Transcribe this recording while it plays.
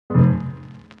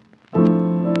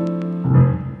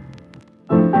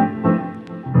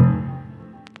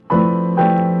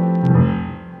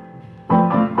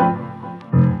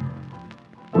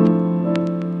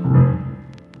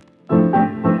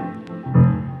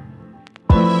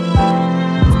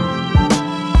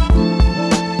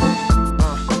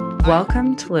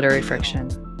Welcome to Literary Friction.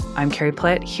 I'm Carrie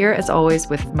Plitt, here as always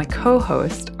with my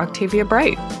co-host, Octavia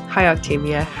Bright. Hi,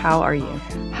 Octavia. How are you?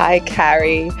 Hi,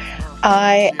 Carrie.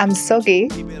 I am soggy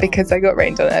because I got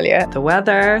rained on earlier. The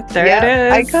weather, it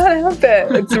is. I can't help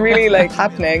it. It's really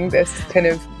happening. This kind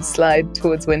of slide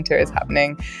towards winter is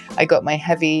happening. I got my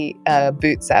heavy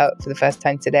boots out for the first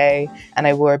time today, and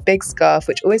I wore a big scarf,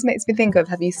 which always makes me think of,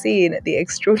 have you seen the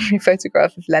extraordinary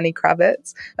photograph of Lenny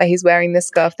Kravitz, where he's wearing this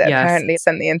scarf that apparently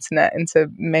sent the internet into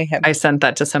mayhem? I sent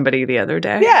that to somebody the other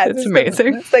day. Yeah, it's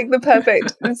amazing. It's like the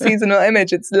perfect seasonal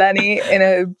image. It's Lenny in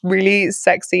a really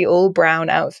sexy all brown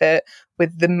outfit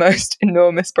with the most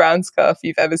enormous brown scarf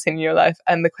you've ever seen in your life.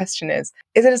 And the question is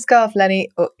it a scarf, Lenny,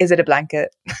 or is it a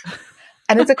blanket?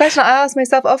 And it's a question I ask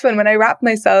myself often when I wrap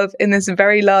myself in this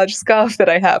very large scarf that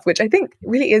I have, which I think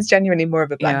really is genuinely more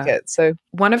of a blanket. Yeah. So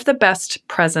one of the best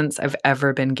presents I've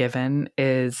ever been given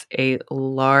is a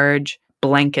large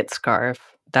blanket scarf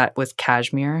that was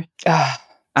cashmere. Stop.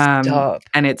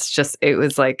 And it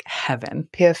was like heaven.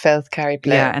 Pure filth, Carrie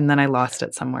Plitt. Yeah, and then I lost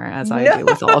it somewhere, as I do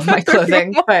with all of my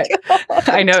clothing. But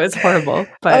I know it's horrible,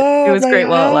 but it was great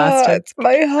while it lasted.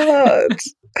 My heart.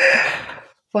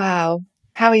 Wow.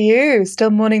 How are you? Still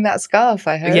mourning that scarf,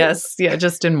 I hope. Yes, yeah,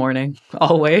 just in mourning,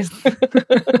 always.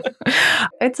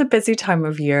 It's a busy time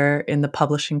of year in the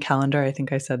publishing calendar. I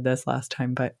think I said this last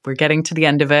time, but we're getting to the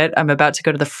end of it. I'm about to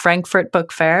go to the Frankfurt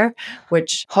Book Fair,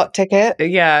 which... Hot ticket?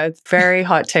 Yeah, it's very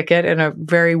hot ticket in a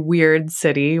very weird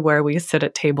city where we sit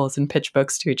at tables and pitch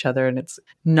books to each other, and it's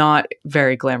not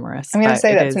very glamorous. I'm going to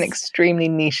say that's an extremely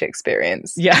niche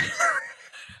experience. Yeah.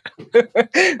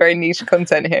 Very niche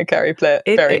content here, Carrie Plitt.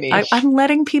 Very niche. I'm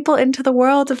letting people into the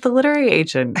world of the literary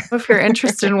agent. If you're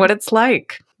interested in what it's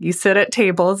like, you sit at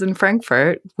tables in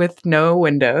Frankfurt with no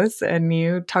windows and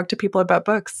you talk to people about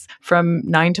books from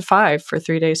 9 to 5 for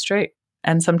 3 days straight.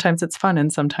 And sometimes it's fun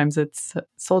and sometimes it's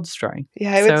soul destroying.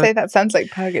 Yeah, I would say that sounds like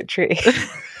purgatory.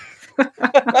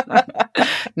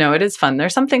 No, it is fun.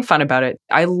 There's something fun about it.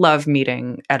 I love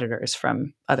meeting editors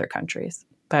from other countries.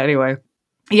 But anyway...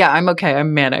 Yeah, I'm okay.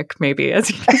 I'm manic, maybe, as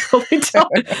you can probably tell.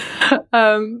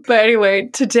 But anyway,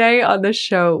 today on the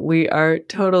show, we are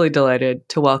totally delighted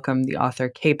to welcome the author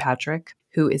Kay Patrick,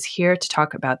 who is here to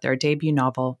talk about their debut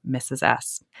novel, Mrs.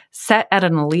 S. Set at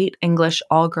an elite English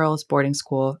all-girls boarding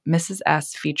school, Mrs.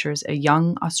 S features a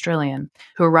young Australian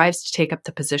who arrives to take up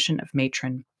the position of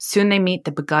matron. Soon they meet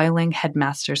the beguiling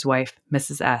headmaster's wife,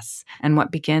 Mrs. S, and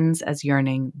what begins as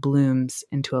yearning blooms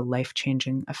into a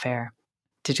life-changing affair.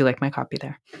 Did you like my copy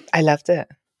there? I loved it.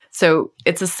 So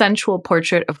it's a sensual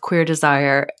portrait of queer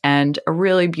desire and a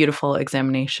really beautiful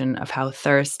examination of how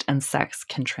thirst and sex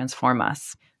can transform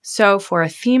us. So for a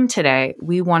theme today,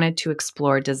 we wanted to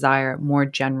explore desire more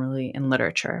generally in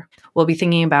literature. We'll be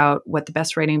thinking about what the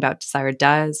best writing about desire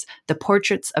does, the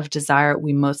portraits of desire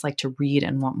we most like to read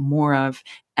and want more of,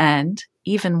 and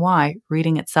even why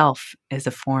reading itself is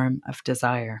a form of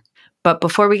desire. But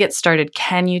before we get started,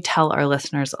 can you tell our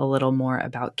listeners a little more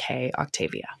about Kay,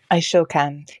 Octavia? I sure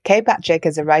can. Kay Patrick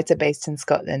is a writer based in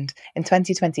Scotland. In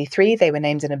 2023, they were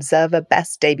named an Observer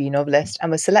Best Debut Novelist and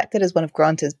were selected as one of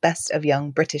Granta's Best of Young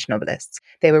British Novelists.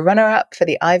 They were runner-up for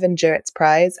the Ivan Duritz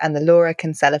Prize and the Laura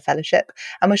Kinsella Fellowship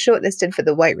and were shortlisted for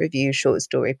the White Review Short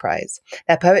Story Prize.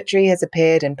 Their poetry has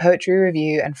appeared in Poetry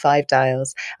Review and Five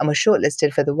Dials and was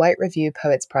shortlisted for the White Review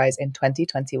Poets Prize in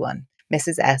 2021.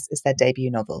 Mrs. S is their debut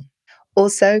novel.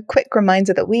 Also, quick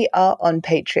reminder that we are on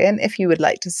Patreon. If you would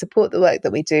like to support the work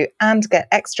that we do and get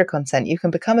extra content, you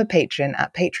can become a patron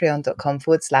at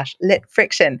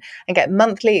patreon.com/litfriction and get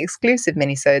monthly exclusive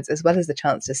minisodes as well as the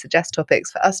chance to suggest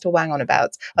topics for us to wang on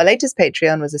about. Our latest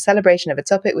Patreon was a celebration of a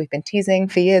topic we've been teasing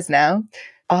for years now.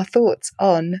 Our thoughts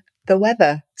on the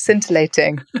weather.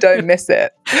 Scintillating. Don't miss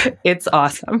it. It's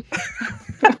awesome.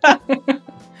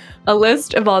 A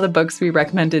list of all the books we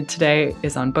recommended today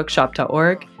is on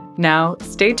bookshop.org. Now,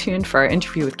 stay tuned for our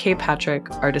interview with Kay Patrick,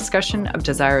 our discussion of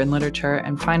desire in literature,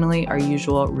 and finally, our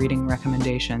usual reading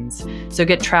recommendations. So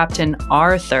get trapped in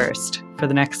our thirst for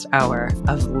the next hour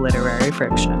of literary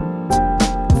friction.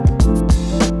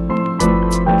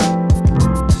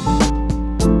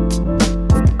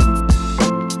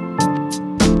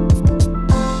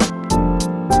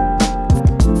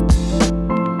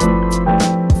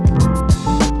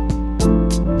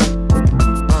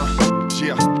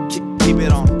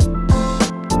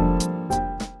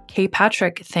 Kay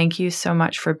Patrick, thank you so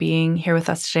much for being here with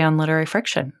us today on Literary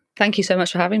Friction. Thank you so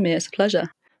much for having me. It's a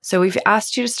pleasure. So we've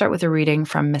asked you to start with a reading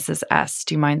from Mrs. S.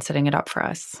 Do you mind setting it up for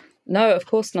us? No, of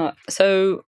course not.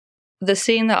 So the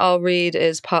scene that I'll read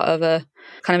is part of a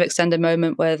kind of extended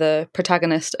moment where the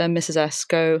protagonist and Mrs. S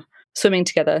go swimming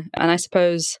together. And I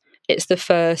suppose It's the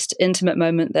first intimate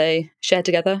moment they share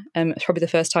together. It's probably the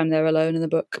first time they're alone in the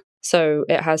book. So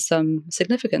it has some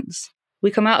significance. We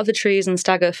come out of the trees and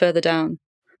stagger further down.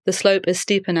 The slope is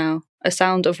steeper now. A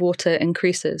sound of water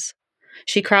increases.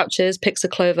 She crouches, picks a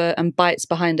clover, and bites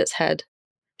behind its head.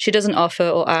 She doesn't offer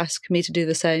or ask me to do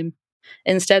the same.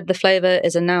 Instead, the flavour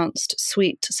is announced,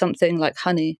 sweet, something like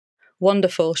honey.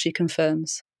 Wonderful, she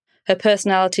confirms. Her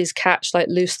personalities catch like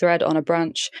loose thread on a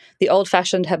branch. The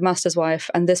old-fashioned headmaster's wife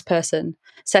and this person,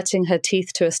 setting her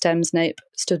teeth to a stem's nape,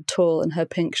 stood tall in her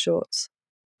pink shorts.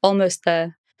 Almost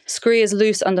there. Scree is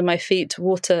loose under my feet.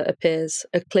 Water appears,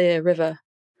 a clear river.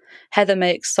 Heather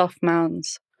makes soft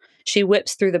mounds. She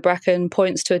whips through the bracken,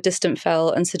 points to a distant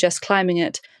fell, and suggests climbing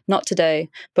it, not today,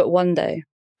 but one day.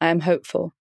 I am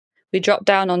hopeful. We drop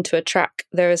down onto a track.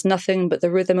 There is nothing but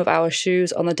the rhythm of our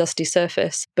shoes on the dusty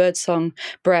surface, birdsong,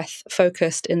 breath,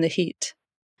 focused in the heat.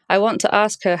 I want to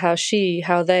ask her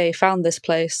how they found this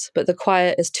place, but the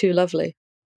quiet is too lovely.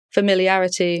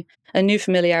 Familiarity, a new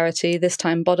familiarity, this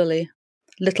time bodily.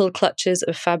 Little clutches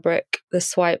of fabric, the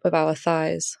swipe of our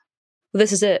thighs.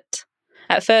 This is it.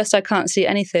 At first I can't see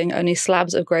anything, only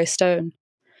slabs of grey stone.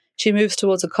 She moves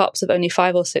towards a copse of only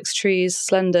 5 or 6 trees,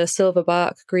 slender silver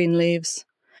bark, green leaves.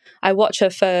 I watch her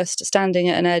first, standing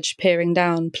at an edge, peering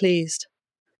down, pleased.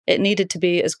 It needed to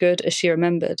be as good as she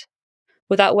remembered.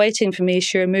 Without waiting for me,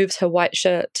 she removes her white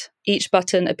shirt, each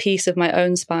button a piece of my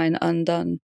own spine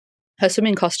undone. Her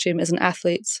swimming costume is an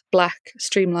athlete's, black,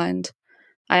 streamlined.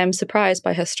 I am surprised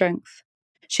by her strength.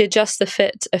 She adjusts the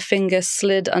fit, a finger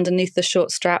slid underneath the short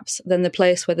straps, then the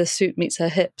place where the suit meets her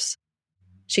hips.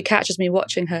 She catches me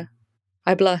watching her.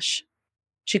 I blush.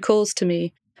 She calls to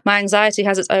me. My anxiety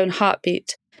has its own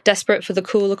heartbeat. Desperate for the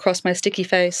cool across my sticky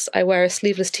face, I wear a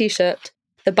sleeveless t-shirt,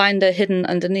 the binder hidden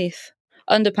underneath.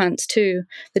 Underpants too,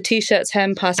 the t-shirt's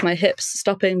hem past my hips,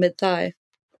 stopping mid-thigh.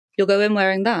 You'll go in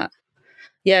wearing that?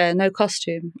 Yeah, no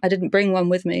costume. I didn't bring one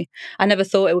with me. I never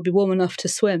thought it would be warm enough to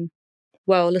swim.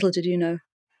 Well, little did you know.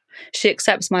 She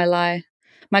accepts my lie.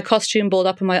 My costume balled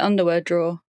up in my underwear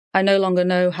drawer. I no longer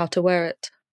know how to wear it.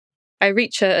 I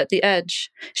reach her at the edge.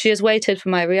 She has waited for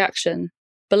my reaction.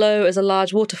 Below is a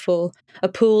large waterfall, a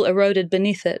pool eroded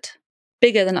beneath it.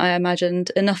 Bigger than I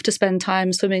imagined, enough to spend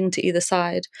time swimming to either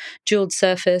side. Jeweled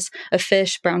surface, a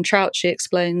fish, brown trout, she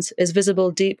explains, is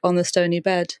visible deep on the stony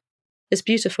bed. It's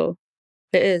beautiful.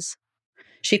 It is.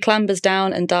 She clambers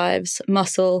down and dives,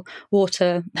 muscle,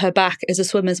 water, her back is a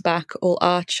swimmer's back, all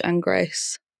arch and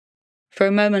grace. For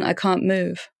a moment I can't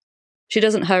move. She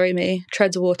doesn't hurry me,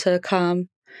 treads water, calm.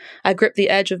 I grip the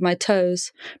edge of my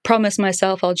toes, promise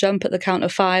myself I'll jump at the count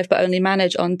of 5, but only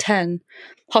manage on 10.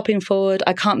 Hopping forward,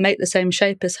 I can't make the same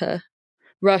shape as her.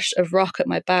 Rush of rock at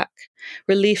my back,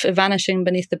 relief vanishing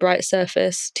beneath the bright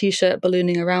surface, t-shirt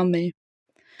ballooning around me.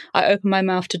 I open my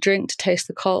mouth to drink to taste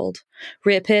the cold,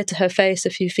 reappear to her face a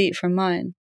few feet from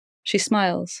mine. She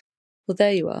smiles. Well,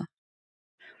 there you are.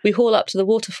 We haul up to the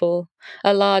waterfall,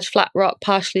 a large flat rock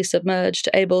partially submerged,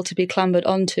 able to be clambered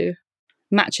onto.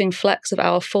 Matching flecks of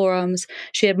our forearms,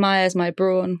 she admires my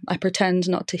brawn. I pretend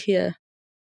not to hear.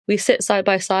 We sit side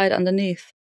by side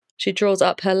underneath. She draws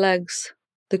up her legs,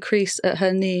 the crease at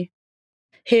her knee.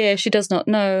 Here she does not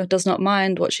know, does not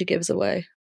mind what she gives away.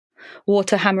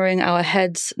 Water hammering our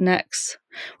heads, necks.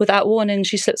 Without warning,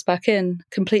 she slips back in,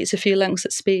 completes a few lengths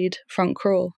at speed, front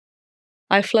crawl.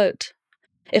 I float.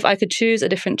 If I could choose a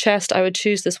different chest, I would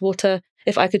choose this water.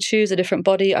 If I could choose a different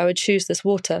body, I would choose this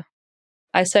water.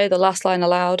 I say the last line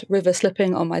aloud, river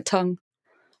slipping on my tongue.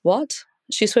 What?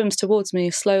 She swims towards me,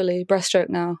 slowly, breaststroke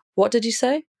now. What did you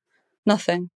say?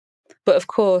 Nothing. But of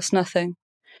course, nothing.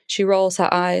 She rolls her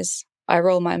eyes. I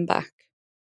roll mine back.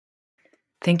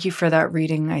 Thank you for that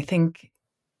reading. I think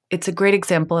it's a great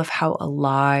example of how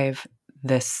alive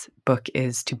this book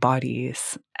is to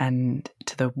bodies and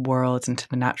to the world and to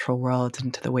the natural world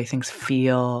and to the way things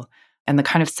feel and the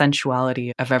kind of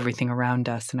sensuality of everything around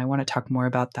us. And I want to talk more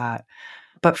about that.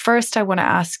 But first, I want to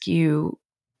ask you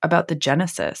about the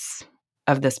genesis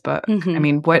of this book. Mm-hmm. I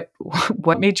mean,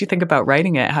 what made you think about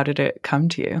writing it? How did it come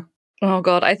to you? Oh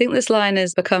God, I think this line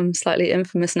has become slightly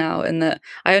infamous now in that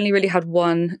I only really had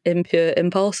one impure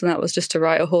impulse, and that was just to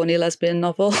write a horny lesbian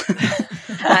novel.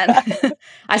 And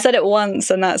I said it once,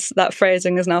 and that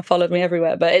phrasing has now followed me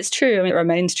everywhere. But it's true. I mean, it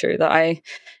remains true that I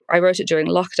wrote it during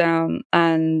lockdown,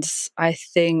 and I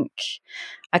think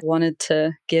I wanted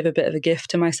to give a bit of a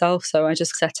gift to myself. So I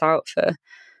just set out for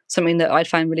something that I'd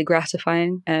find really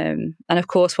gratifying. And of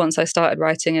course, once I started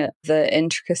writing it, the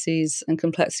intricacies and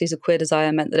complexities of queer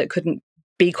desire meant that it couldn't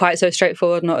be quite so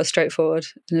straightforward, not as straightforward,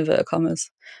 in inverted commas,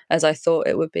 as I thought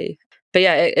it would be. But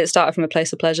yeah, it started from a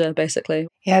place of pleasure, basically.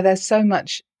 Yeah, there's so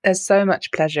much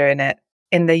pleasure in it.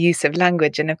 in the use of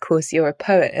language. And of course, you're a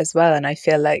poet as well. And I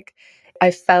feel like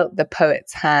I felt the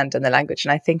poet's hand on the language.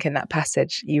 And I think in that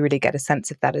passage, you really get a sense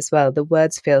of that as well. The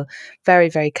words feel very,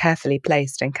 very carefully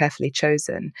placed and carefully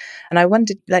chosen. And I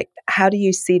wondered, like, how do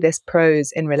you see this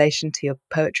prose in relation to your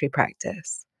poetry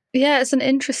practice? Yeah, it's an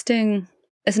interesting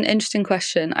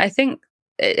question. I think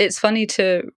it's funny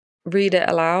to read it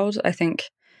aloud. I think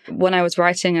when I was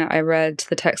writing it, I read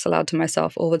the text aloud to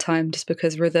myself all the time, just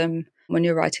because rhythm, when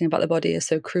you're writing about the body, is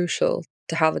so crucial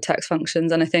to how the text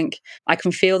functions. And I think I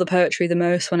can feel the poetry the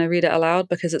most when I read it aloud,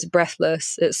 because it's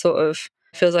breathless. It sort of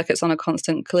feels like it's on a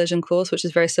constant collision course, which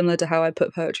is very similar to how I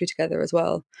put poetry together as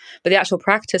well. But the actual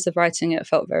practice of writing it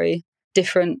felt very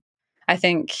different. I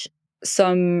think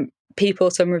some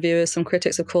reviewers, some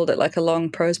critics have called it like a long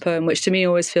prose poem, which to me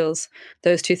always feels,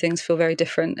 those two things feel very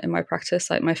different in my practice,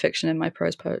 like my fiction and my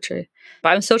prose poetry. But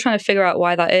I'm still trying to figure out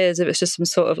why that is, if it's just some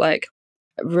sort of like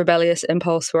rebellious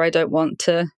impulse where I don't want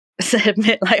to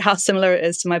admit like how similar it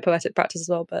is to my poetic practice as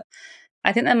well. But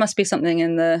I think there must be something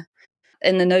in the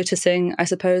noticing, I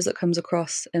suppose, that comes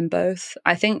across in both.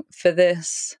 I think for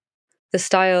this, the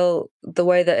style, the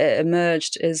way that it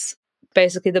emerged is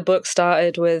basically the book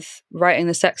started with writing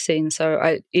the sex scene.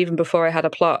 So even before I had a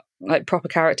plot, like proper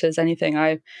characters, anything,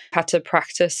 I had to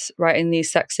practice writing these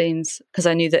sex scenes, because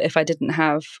I knew that if I didn't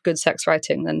have good sex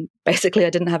writing, then basically I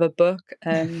didn't have a book.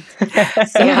 So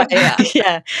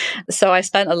I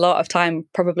spent a lot of time,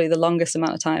 probably the longest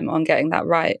amount of time, on getting that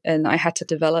right. And I had to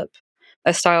develop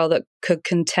a style that could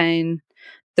contain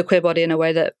the queer body in a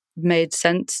way that made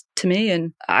sense to me.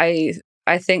 And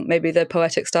I think maybe the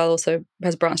poetic style also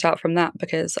has branched out from that,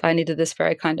 because I needed this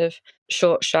very kind of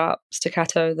short, sharp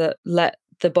staccato that let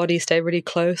the body stay really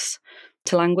close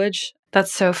to language.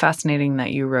 That's so fascinating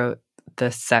that you wrote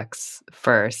the sex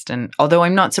first. And although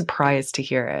I'm not surprised to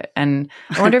hear it. And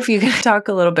I wonder if you could talk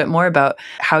a little bit more about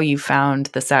how you found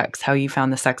the sex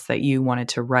that you wanted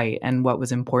to write, and what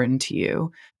was important to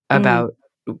you about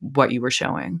what you were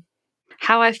showing.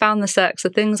 How I found the sex,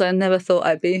 the things I never thought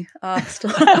I'd be asked.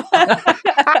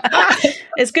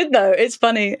 It's good though. It's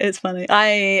funny.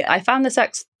 I found the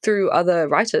sex through other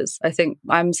writers. I think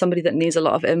I'm somebody that needs a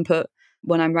lot of input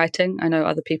when I'm writing. I know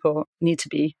other people need to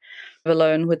be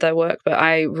alone with their work, but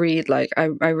I read I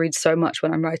read so much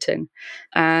when I'm writing.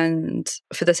 And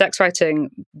for the sex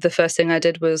writing, the first thing I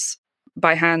did was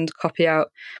by hand copy out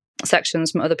sections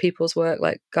from other people's work,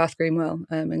 like Garth Greenwell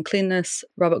in Cleanness,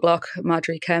 Robert Glock,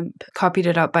 Marjorie Kemp. Copied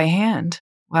it up by hand.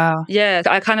 Wow. Yeah,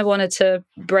 I kind of wanted to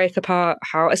break apart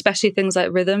how, especially things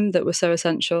like rhythm that were so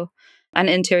essential, and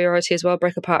interiority as well,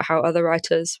 break apart how other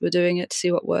writers were doing it to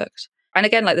see what worked. And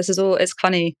again, like, this is all, it's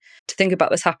funny to think about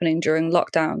this happening during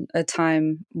lockdown, a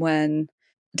time when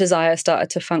desire started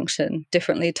to function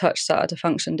differently, touch started to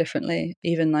function differently,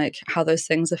 even like how those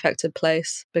things affected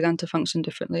place began to function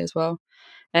differently as well.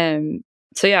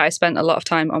 So yeah, I spent a lot of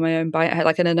time on my own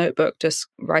like in a notebook, just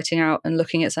writing out and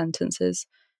looking at sentences,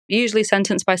 usually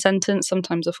sentence by sentence,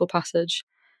 sometimes a full passage,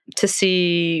 to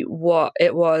see what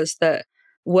it was that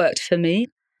worked for me.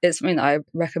 It's something that I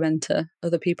recommend to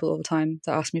other people all the time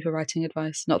that ask me for writing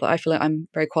advice. Not that I feel like I'm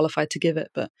very qualified to give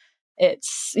it, but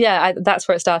that's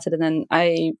where it started. And then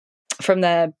I, from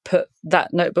there, put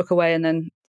that notebook away and then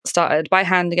started by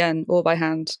hand again, all by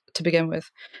hand to begin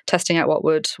with, testing out what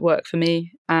would work for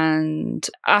me. And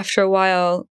after a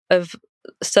while of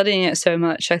studying it so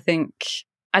much, I think,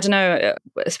 I don't know,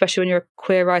 especially when you're a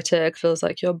queer writer, it feels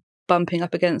like you're bumping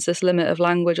up against this limit of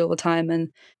language all the time. And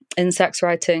in sex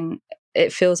writing,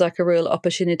 it feels like a real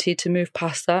opportunity to move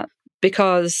past that,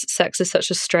 because sex is such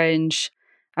a strange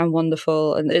and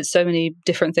wonderful, and it's so many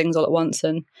different things all at once,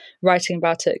 and writing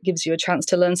about it gives you a chance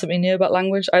to learn something new about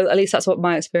language. At least that's what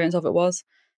my experience of it was.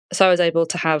 So I was able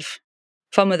to have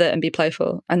fun with it and be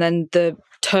playful, and then the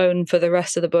tone for the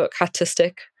rest of the book had to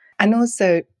stick. And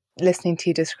also, listening to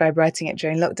you describe writing it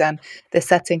during lockdown, the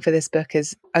setting for this book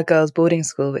is a girls' boarding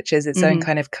school, which is its own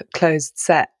kind of closed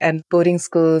set. And boarding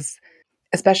schools,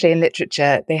 especially in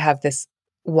literature, they have this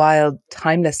wild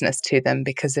timelessness to them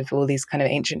because of all these kind of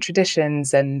ancient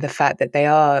traditions and the fact that they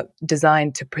are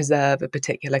designed to preserve a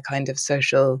particular kind of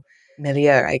social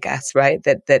milieu, I guess, right?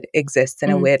 That exists in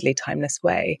a weirdly timeless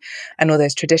way, and all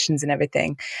those traditions and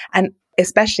everything. And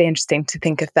especially interesting to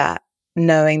think of that,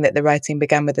 knowing that the writing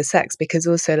began with the sex, because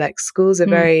also like schools are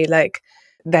very like,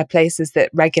 they're places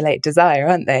that regulate desire,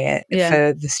 aren't they? Yeah.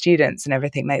 For the students and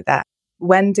everything like that.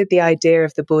 When did the idea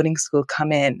of the boarding school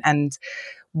come in, and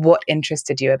what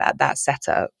interested you about that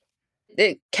setup?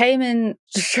 It came in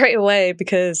straight away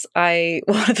because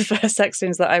one of the first sex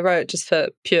scenes that I wrote just for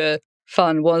pure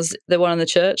fun was the one in the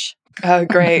church. Oh,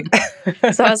 great.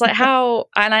 So I was like, how?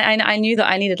 And I knew that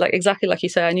I needed, like, exactly like you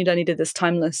say, I needed this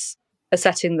timeless, a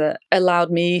setting that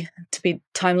allowed me to be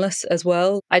timeless as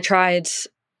well. I tried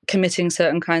committing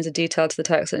certain kinds of detail to the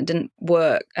text and it didn't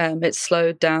work. It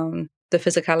slowed down the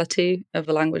physicality of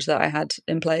the language that I had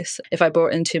in place if I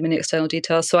brought in too many external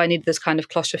details. So I needed this kind of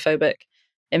claustrophobic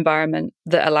environment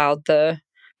that allowed the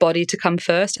body to come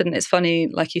first. And it's funny,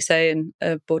 like you say, in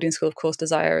a boarding school, of course,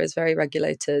 desire is very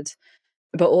regulated,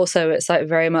 but also it's like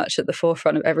very much at the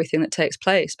forefront of everything that takes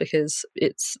place, because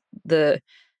it's the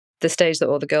stage that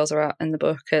all the girls are at in the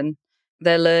book, and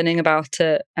they're learning about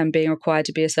it and being required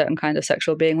to be a certain kind of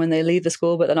sexual being when they leave the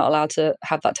school, but they're not allowed to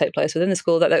have that take place within the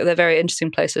school. That they're very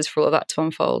interesting places for all of that to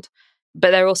unfold,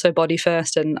 but they're also body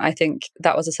first, and I think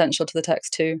that was essential to the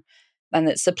text too. And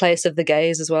it's a place of the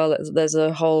gaze as well. There's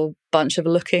a whole bunch of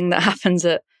looking that happens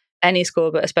at any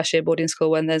school, but especially a boarding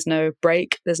school, when there's no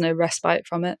break, there's no respite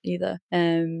from it either.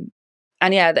 And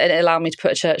yeah, it allowed me to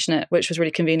put a church in it, which was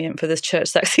really convenient for this church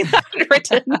sex scene that I'd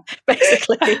written,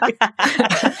 basically.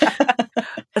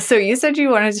 So you said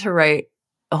you wanted to write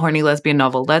a horny lesbian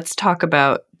novel. Let's talk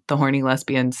about the horny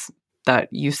lesbians that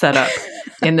you set up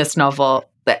in this novel.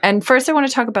 And first, I want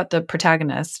to talk about the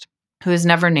protagonist, who is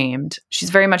never named. She's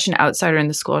very much an outsider in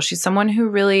the school. She's someone who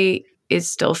really is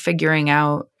still figuring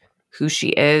out who she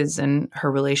is and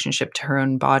her relationship to her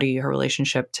own body, her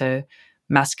relationship to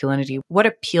masculinity. What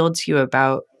appealed to you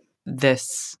about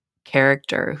this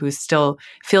character who still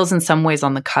feels in some ways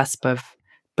on the cusp of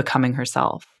becoming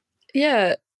herself?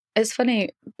 Yeah, it's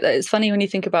funny. It's funny when you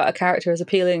think about a character as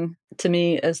appealing to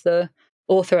me as the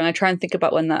author, and I try and think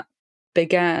about when that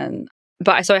began.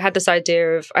 But so I had this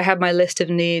idea of, I had my list of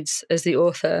needs as the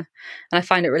author, and I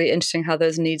find it really interesting how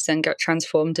those needs then get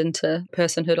transformed into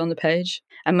personhood on the page.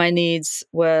 And my needs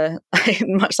were,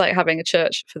 much like having a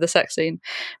church for the sex scene,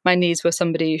 my needs were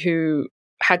somebody who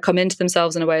had come into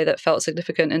themselves in a way that felt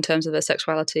significant in terms of their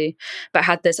sexuality, but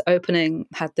had this opening,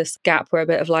 had this gap where a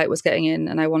bit of light was getting in,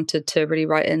 and I wanted to really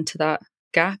write into that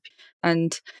gap.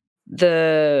 And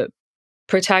the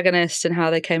protagonist and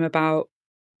how they came about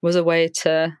was a way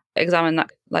to examine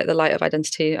that, like the light of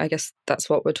identity. I guess that's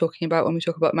what we're talking about when we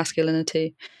talk about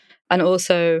masculinity. And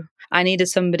also, I needed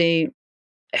somebody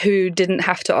who didn't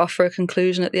have to offer a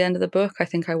conclusion at the end of the book. I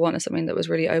think I wanted something that was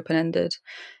really open-ended.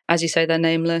 As you say, they're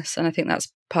nameless, and I think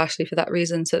that's partially for that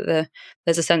reason, so that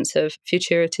there's a sense of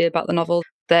futurity about the novel.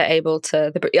 They're able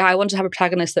to... I wanted to have a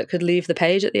protagonist that could leave the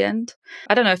page at the end.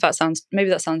 I don't know if that sounds... Maybe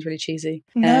that sounds really cheesy.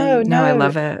 No, I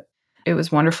love it. It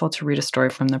was wonderful to read a story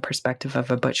from the perspective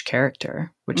of a butch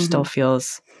character, which still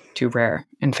feels too rare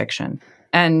in fiction.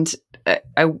 And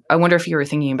I wonder if you were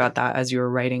thinking about that as you were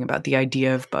writing about the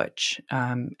idea of butch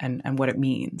and what it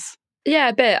means. Yeah,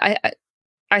 a bit.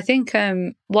 I think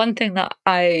one thing that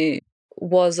I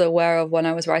was aware of when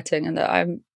I was writing, and that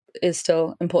is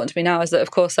still important to me now, is that, of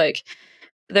course, like,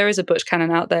 there is a butch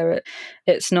canon out there.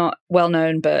 It's not well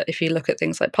known, but if you look at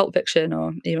things like Pulp Fiction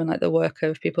or even like the work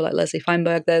of people like Leslie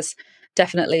Feinberg, there's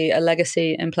definitely a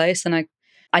legacy in place. And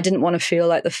I didn't want to feel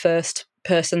like the first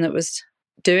person that was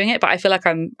doing it, but I feel like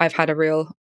I've had an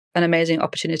amazing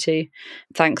opportunity,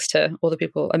 thanks to all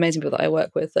the amazing people that I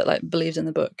work with that like believed in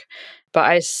the book. But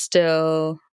I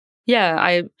still,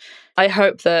 I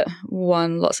hope that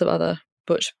lots of other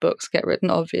butch books get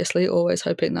written, obviously, always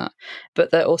hoping that,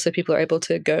 but that also people are able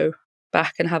to go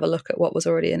back and have a look at what was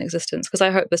already in existence, because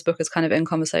I hope this book is kind of in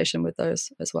conversation with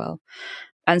those as well.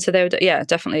 And so they were,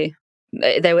 definitely,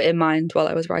 they were in mind while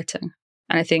I was writing.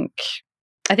 And I think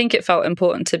it felt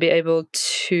important to be able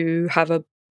to have a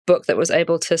book that was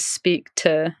able to speak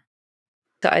to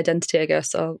identity, I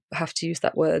guess I'll have to use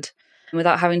that word,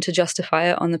 without having to justify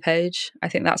it on the page. I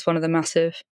think that's one of the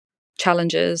massive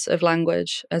challenges of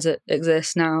language as it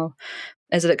exists now,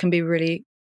 is that it can be really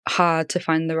hard to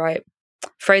find the right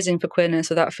phrasing for queerness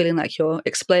without feeling like you're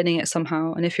explaining it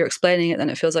somehow. And if you're explaining it, then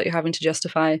it feels like you're having to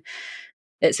justify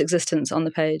its existence on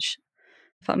the page.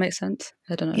 If that makes sense.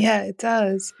 I don't know. Yeah, it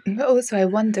does. But also, I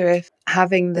wonder if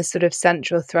having the sort of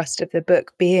central thrust of the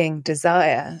book being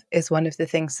desire is one of the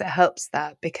things that helps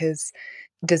that, because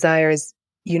desire is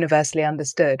universally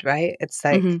understood, right? It's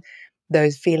like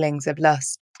those feelings of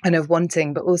lust and of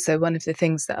wanting. But also, one of the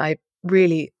things that I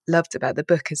really loved about the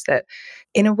book is that,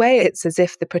 in a way, it's as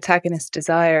if the protagonist's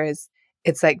desire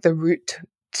it's like the route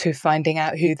to finding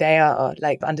out who they are,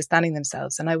 like understanding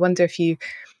themselves. And I wonder if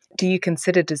do you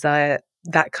consider desire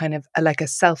that kind of like a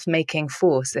self-making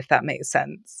force, if that makes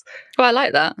sense? Well, I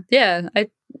like that. Yeah,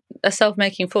 a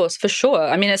self-making force for sure.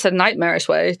 I mean, it's a nightmarish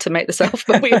way to make the self,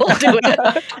 but we all do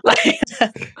it. Like,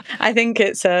 I think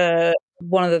it's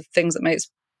one of the things that makes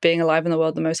being alive in the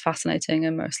world the most fascinating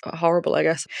and most horrible, I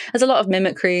guess. There's a lot of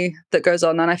mimicry that goes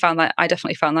on, and I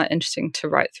definitely found that interesting to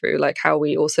write through, like how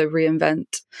we also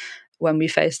reinvent when we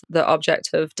face the object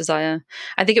of desire.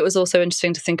 I think it was also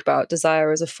interesting to think about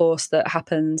desire as a force that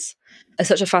happens as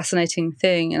such a fascinating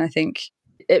thing, and I think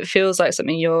it feels like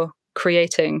something you're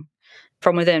creating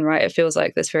from within, right? It feels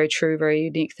like this very true, very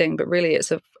unique thing, but really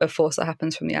it's a force that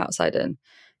happens from the outside in.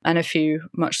 And a few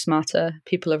much smarter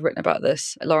people have written about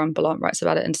this. Lauren Ballon writes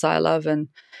about it in Desire Love, and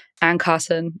Anne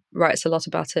Carson writes a lot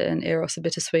about it in Eros, a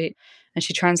Bittersweet. And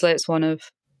she translates one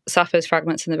of Sappho's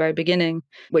fragments in the very beginning,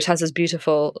 which has this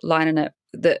beautiful line in it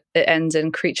that it ends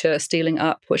in creature stealing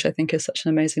up, which I think is such an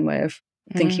amazing way of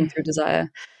thinking through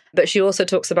desire. But she also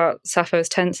talks about Sappho's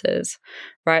tenses,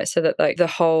 right? So that like the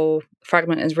whole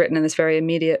fragment is written in this very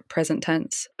immediate present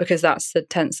tense, because that's the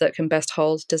tense that can best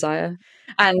hold desire.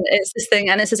 And it's this thing,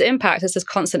 and it's this impact, it's this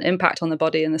constant impact on the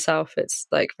body and the self. It's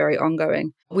like very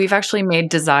ongoing. We've actually made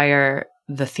desire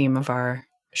the theme of our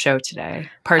show today,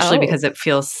 partially because it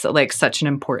feels like such an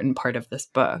important part of this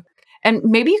book. And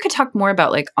maybe you could talk more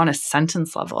about, like, on a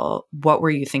sentence level, what were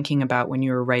you thinking about when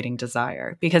you were writing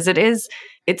desire? Because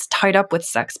it's tied up with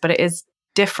sex, but it is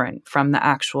different from the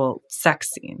actual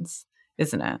sex scenes,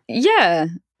 isn't it? Yeah.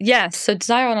 Yes. So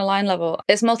desire on a line level,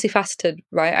 it's multifaceted,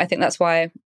 right? I think that's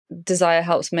why desire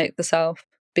helps make the self,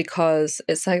 because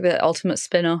it's like the ultimate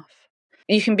spin-off.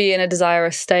 You can be in a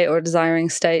desirous state or a desiring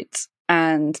state.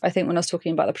 And I think when I was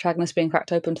talking about the protagonist being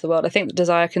cracked open to the world, I think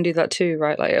desire can do that too,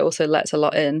 right? Like it also lets a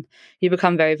lot in. You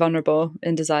become very vulnerable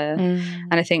in desire.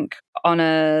 And I think on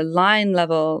a line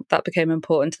level, that became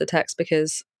important to the text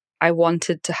because I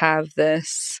wanted to have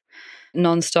this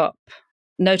nonstop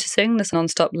noticing, this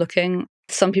nonstop looking.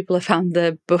 Some people have found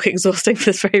the book exhausting for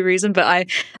this very reason, but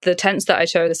the tense that I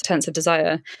chose, this tense of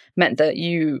desire, meant that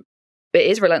it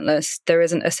is relentless. There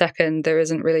isn't a second, there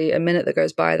isn't really a minute that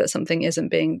goes by that something isn't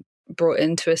being brought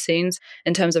into a scene.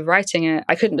 In terms of writing it,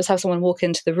 I couldn't just have someone walk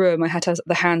into the room. I had to have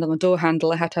the hand on the door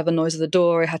handle. I had to have a noise of the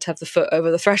door. I had to have the foot over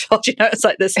the threshold. It's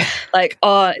like this, like,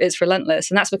 it's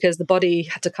relentless. And that's because the body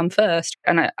had to come first.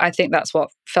 And I think that's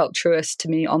what felt truest to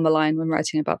me on the line when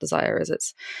writing about desire, is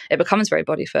it becomes very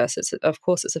body first. Of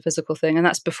course, it's a physical thing. And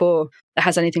that's before it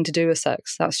has anything to do with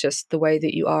sex. That's just the way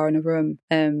that you are in a room.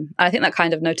 And I think that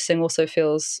kind of noticing also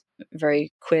feels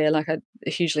very queer. Like I'm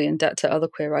hugely in debt to other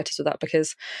queer writers with that,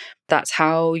 because that's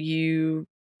how the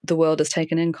world is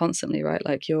taken in constantly, right?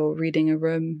 Like you're reading a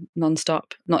room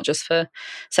nonstop, not just for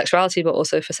sexuality, but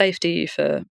also for safety,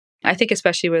 I think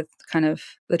especially with kind of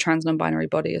the trans non-binary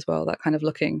body as well, that kind of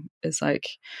looking is like,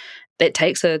 it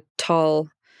takes a toll.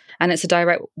 And it's a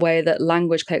direct way that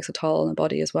language takes a toll on the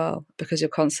body as well, because you're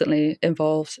constantly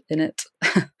involved in it.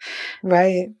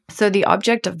 Right. So the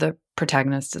object of the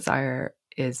protagonist's desire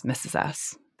is Mrs.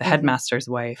 S, the headmaster's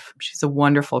wife. She's a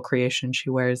wonderful creation. She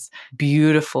wears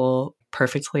beautiful,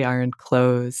 perfectly ironed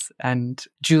clothes and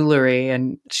jewelry,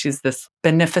 and she's this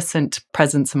beneficent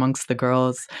presence amongst the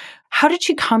girls. How did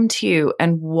she come to you,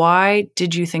 and why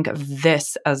did you think of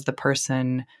this as the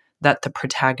person that the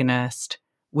protagonist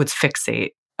would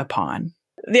fixate upon?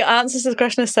 The answer to the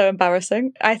question is so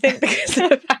embarrassing, I think, because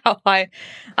of how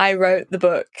I wrote the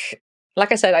book.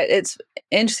 Like I said, it's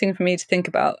interesting for me to think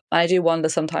about. I do wonder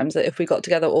sometimes that if we got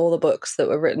together all the books that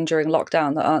were written during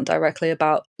lockdown that aren't directly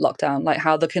about lockdown, like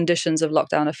how the conditions of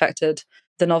lockdown affected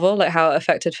the novel, like how it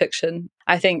affected fiction.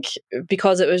 I think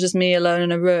because it was just me alone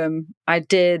in a room, I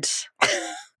just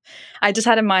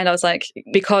had in mind, I was like,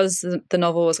 because the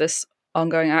novel was this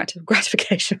ongoing act of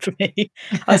gratification for me,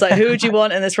 I was like, who would you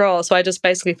want in this role? So I just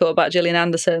basically thought about Gillian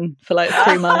Anderson for like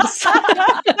 3 months.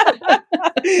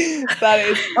 That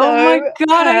is so oh my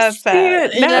God, I see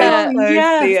it. Yeah.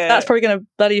 Yes. That's probably going to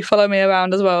bloody follow me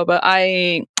around as well. But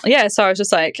so I was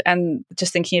just like, and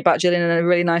just thinking about Gillian in a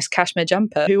really nice cashmere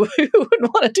jumper. Who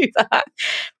wouldn't want to do that?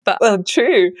 But well,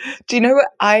 true. Do you know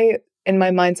what in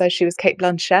my mind's eye, she was Cate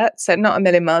Blanchett, so not a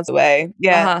million miles away.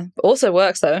 Yeah. Also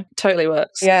works though. Totally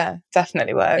works. Yeah,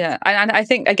 definitely works. Yeah. And I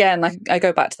think, again, like I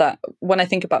go back to that when I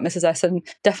think about Mrs. S, and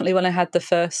definitely when I had the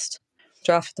first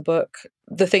draft of the book,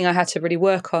 the thing I had to really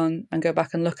work on and go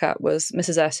back and look at was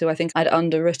Mrs. S, who I think I'd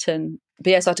underwritten.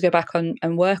 But yes, I had to go back on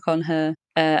and work on her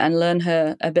and learn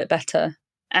her a bit better,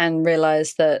 and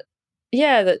realise that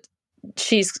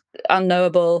she's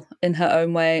unknowable in her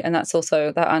own way, and that's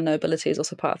also, that unknowability is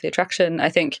also part of the attraction. I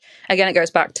think, again, it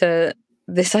goes back to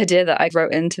this idea that I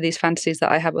wrote into these fantasies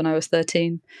that I had when I was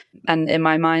 13. And in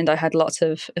my mind, I had lots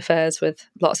of affairs with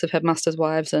lots of headmasters'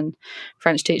 wives and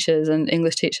French teachers and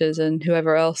English teachers and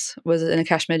whoever else was in a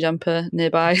cashmere jumper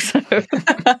nearby. So.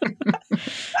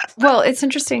 Well, it's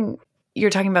interesting you're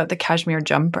talking about the cashmere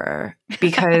jumper,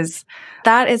 because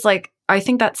that is like, I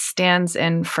think that stands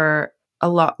in for a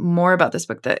lot more about this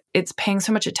book, that it's paying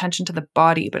so much attention to the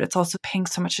body, but it's also paying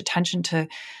so much attention to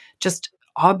just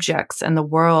objects and the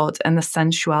world and the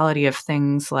sensuality of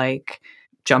things like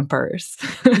jumpers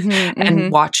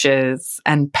and watches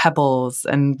and pebbles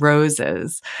and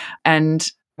roses. And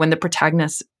when the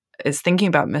protagonist is thinking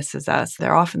about Mrs. S,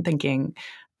 they're often thinking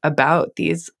about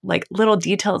these like little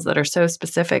details that are so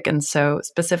specific and so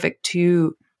specific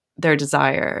to their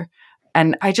desire.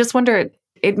 And I just wonder,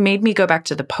 it made me go back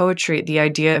to the poetry, the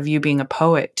idea of you being a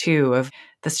poet too, of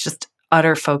this just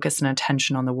utter focus and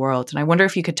attention on the world. And I wonder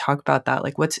if you could talk about that.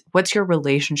 Like, what's your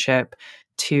relationship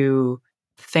to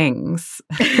things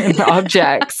and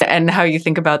objects and how you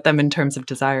think about them in terms of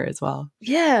desire as well?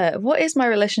 Yeah. What is my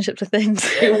relationship to things?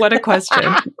 What a question.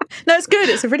 No, it's good.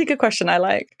 It's a really good question. I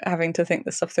like having to think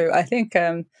this stuff through. I think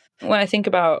when I think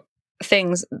about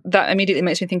things, that immediately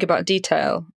makes me think about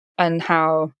detail and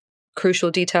how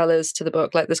crucial detail is to the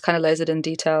book. Like, this kind of lays it in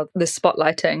detail, this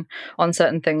spotlighting on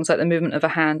certain things, like the movement of a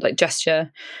hand, like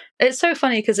gesture. It's so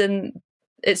funny because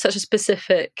it's such a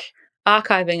specific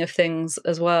archiving of things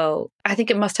as well. I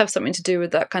think it must have something to do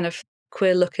with that kind of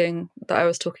queer looking that I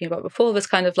was talking about before, this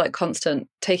kind of like constant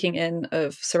taking in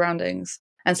of surroundings.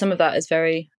 And some of that is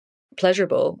very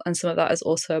pleasurable, and some of that is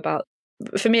also about,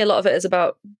 for me, a lot of it is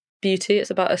about beauty. It's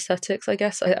about aesthetics, I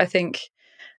guess. I think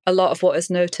a lot of what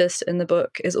is noticed in the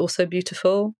book is also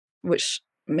beautiful, which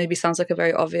maybe sounds like a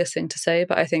very obvious thing to say,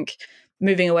 but I think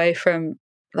moving away from,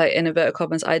 like, in inverted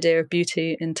commas, idea of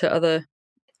beauty into other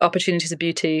opportunities of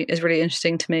beauty is really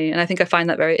interesting to me. And I think I find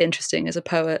that very interesting as a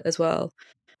poet as well.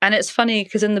 And it's funny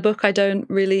because in the book, I don't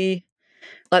really,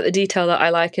 like, the detail that I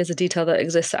like is a detail that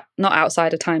exists not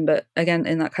outside of time, but again,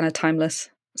 in that kind of timeless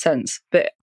sense.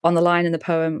 But on the line in the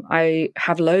poem, I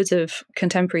have loads of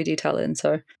contemporary detail in.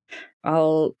 So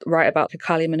I'll write about a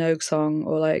Kylie Minogue song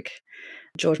or like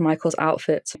George Michael's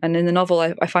outfit. And in the novel,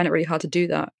 I find it really hard to do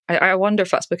that. I wonder if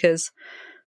that's because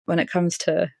when it comes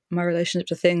to my relationship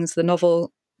to things, the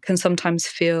novel can sometimes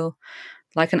feel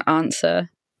like an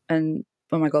answer. And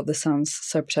oh my God, this sounds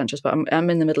so pretentious, but I'm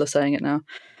in the middle of saying it now.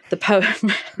 The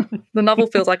poem, the novel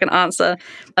feels like an answer,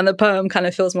 and the poem kind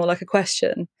of feels more like a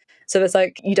question. So it's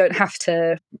like, you don't have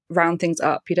to round things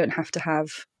up. You don't have to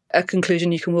have a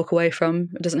conclusion you can walk away from.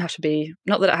 It doesn't have to be,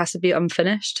 not that it has to be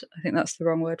unfinished. I think that's the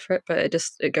wrong word for it, but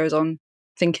it goes on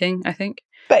thinking, I think.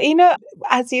 But,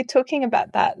 as you're talking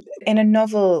about that, in a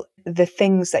novel, the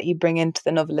things that you bring into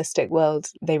the novelistic world,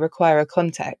 they require a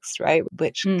context, right?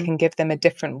 Which can give them a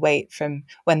different weight from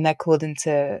when they're called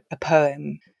into a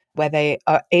poem, where they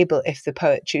are able, if the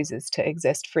poet chooses, to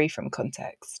exist free from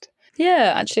context.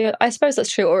 Yeah, actually, I suppose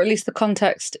that's true, or at least the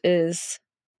context is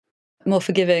more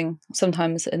forgiving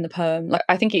sometimes in the poem. Like,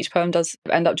 I think each poem does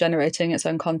end up generating its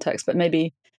own context, but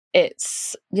maybe I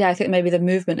think maybe the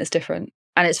movement is different.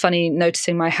 And it's funny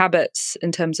noticing my habits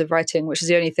in terms of writing, which is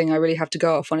the only thing I really have to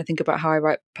go off when I think about how I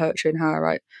write poetry and how I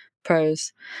write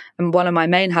prose. And one of my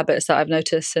main habits that I've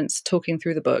noticed since talking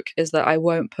through the book is that I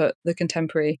won't put the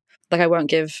contemporary, like I won't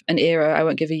give an era, I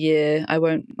won't give a year,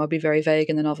 I'll be very vague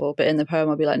in the novel, but in the poem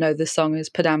I'll be like, no, this song is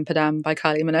Padam Padam by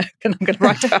Kylie Minogue and I'm going to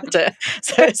write about it.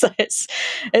 So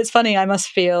it's funny, I must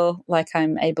feel like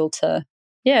I'm able to,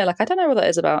 like, I don't know what that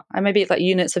is about. Maybe it's like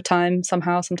units of time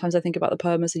somehow. Sometimes I think about the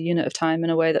poem as a unit of time in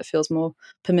a way that feels more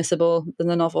permissible than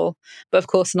the novel. But of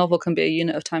course, the novel can be a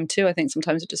unit of time too. I think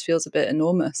sometimes it just feels a bit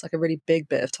enormous, like a really big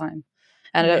bit of time.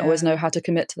 And I don't always know how to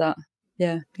commit to that.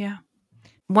 Yeah. Yeah.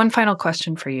 One final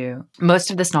question for you.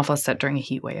 Most of this novel is set during a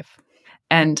heat wave.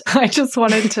 And I just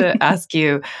wanted to ask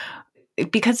you,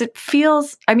 because it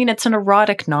feels, it's an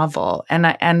erotic novel.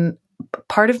 And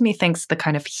part of me thinks the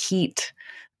kind of heat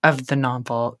of the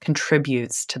novel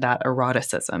contributes to that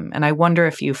eroticism. And I wonder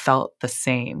if you felt the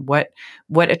same. What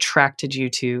attracted you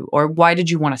to, or why did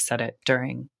you want to set it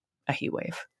during a heat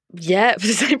wave? Yeah, for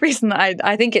the same reason that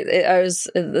I think there's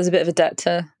a bit of a debt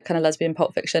to kind of lesbian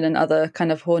pulp fiction and other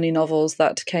kind of horny novels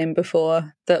that came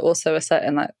before that also are set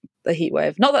in like the heat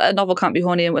wave. Not that a novel can't be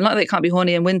horny, not that it can't be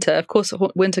horny in winter. Of course,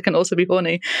 winter can also be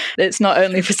horny. It's not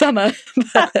only for summer.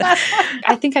 But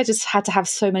I think I just had to have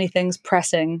so many things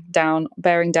bearing down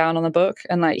on the book,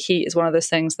 and like heat is one of those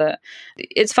things that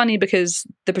it's funny because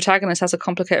the protagonist has a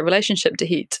complicated relationship to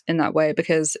heat in that way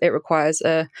because it requires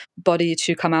a body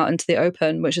to come out into the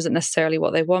open, which isn't necessarily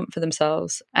what they want for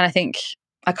themselves. And I think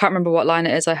I can't remember what line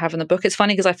it is I have in the book. It's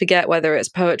funny because I forget whether it's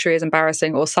poetry is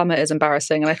embarrassing or summer is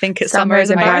embarrassing. And I think it's summer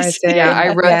is embarrassing. Yeah, I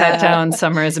wrote that down.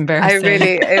 Summer is embarrassing.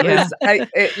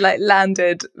 It like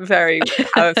landed very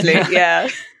powerfully. Yeah.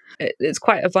 It's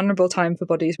quite a vulnerable time for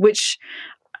bodies, which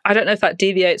I don't know if that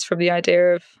deviates from the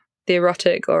idea of the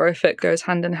erotic or if it goes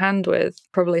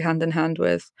probably hand in hand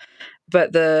with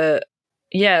But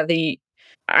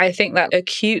I think that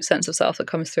acute sense of self that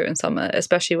comes through in Summer,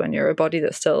 especially when you're a body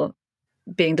that's still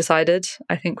being decided,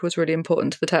 I think was really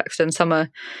important to the text. And Summer,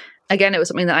 again, it was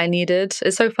something that I needed.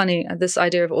 It's so funny, this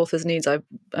idea of author's needs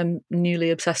I'm newly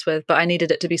obsessed with, but I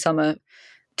needed it to be Summer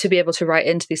to be able to write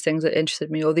into these things that interested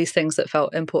me, or these things that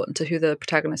felt important to who the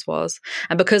protagonist was.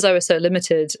 And because I was so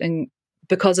limited, and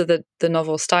because of the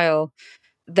novel style,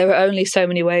 there were only so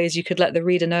many ways you could let the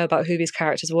reader know about who these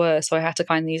characters were. So I had to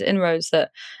find these inroads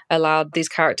that allowed these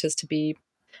characters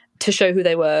to show who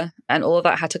they were. And all of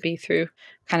that had to be through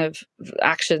kind of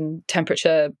action,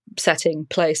 temperature, setting,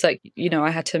 place. Like,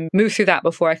 I had to move through that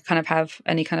before I could kind of have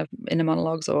any kind of inner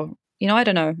monologues or, I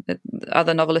don't know,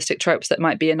 other novelistic tropes that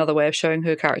might be another way of showing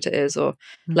who a character is or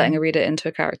letting a reader into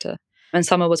a character. And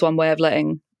Summer was one way of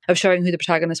showing who the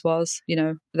protagonist was,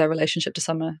 their relationship to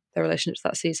Summer, their relationship to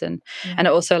that season. Yeah. And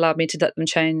it also allowed me to let them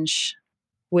change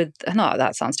no,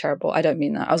 that sounds terrible. I don't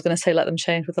mean that. I was going to say let them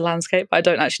change with the landscape. I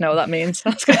don't actually know what that means. I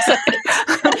was going to say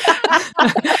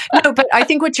No, but I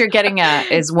think what you're getting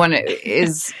at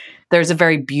is there's a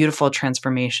very beautiful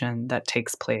transformation that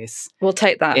takes place. We'll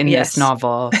take that in this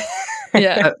novel.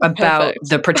 About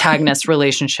the protagonist's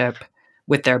relationship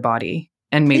with their body.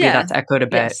 And maybe that's echoed a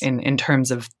bit in terms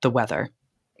of the weather.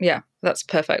 Yeah, that's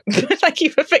perfect. Thank you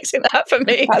for fixing that for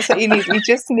me. That's what you need.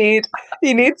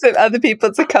 You need some other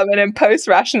people to come in and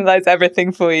post-rationalize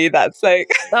everything for you. That's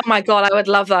like... Oh my God, I would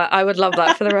love that. I would love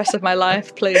that for the rest of my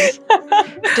life, please.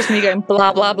 Just me going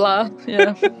blah, blah, blah.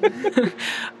 Yeah.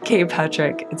 Kay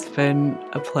Patrick, it's been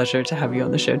a pleasure to have you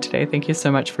on the show today. Thank you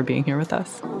so much for being here with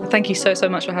us. Thank you so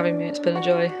much for having me. It's been a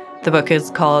joy. The book is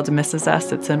called Mrs.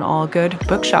 S. It's in all good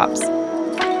bookshops.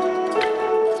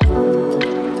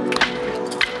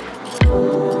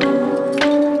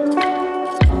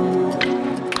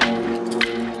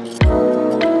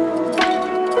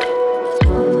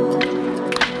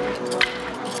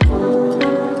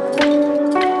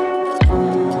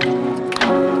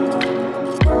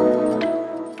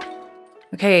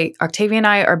 Okay, Octavia and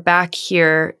I are back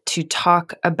here to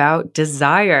talk about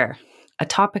desire, a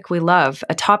topic we love,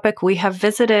 a topic we have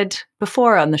visited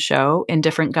before on the show in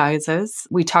different guises.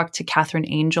 We talked to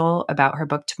Catherine Angel about her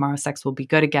book, Tomorrow Sex Will Be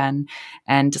Good Again,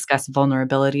 and discussed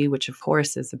vulnerability, which of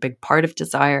course is a big part of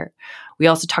desire. We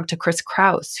also talked to Chris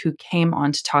Kraus, who came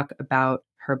on to talk about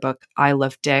her book, I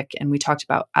Love Dick, and we talked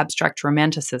about abstract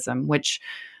romanticism, which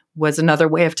was another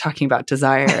way of talking about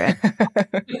desire.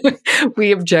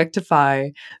 We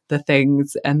objectify the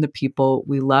things and the people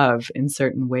we love in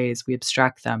certain ways. We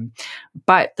abstract them.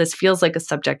 But this feels like a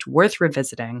subject worth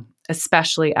revisiting,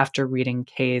 especially after reading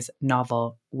Kay's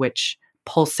novel, which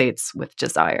pulsates with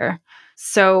desire.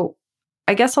 So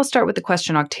I guess I'll start with the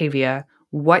question, Octavia.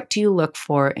 What do you look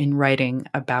for in writing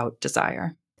about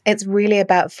desire? It's really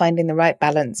about finding the right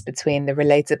balance between the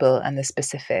relatable and the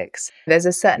specifics. There's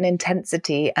a certain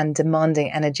intensity and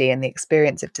demanding energy in the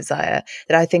experience of desire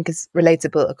that I think is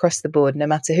relatable across the board, no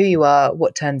matter who you are,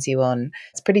 what turns you on.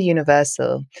 It's pretty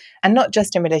universal. And not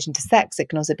just in relation to sex, it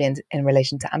can also be in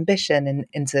relation to ambition and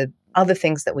into other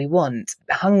things that we want,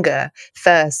 hunger,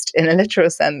 thirst in a literal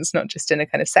sense, not just in a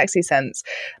kind of sexy sense.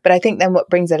 But I think then what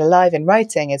brings it alive in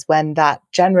writing is when that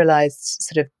generalized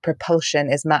sort of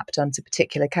propulsion is mapped onto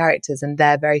particular characters and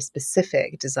their very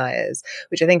specific desires,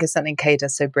 which I think is something Kay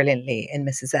does so brilliantly in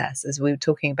Mrs. S, as we were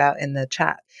talking about in the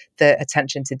chat, the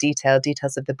attention to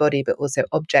details of the body, but also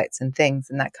objects and things,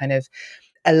 and that kind of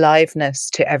aliveness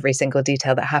to every single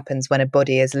detail that happens when a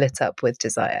body is lit up with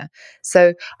desire.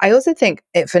 So I also think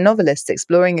for novelists,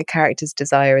 exploring a character's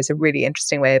desire is a really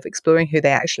interesting way of exploring who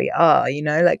they actually are,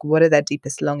 like what are their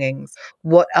deepest longings?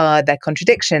 What are their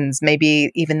contradictions?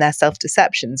 Maybe even their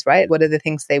self-deceptions, right? What are the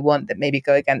things they want that maybe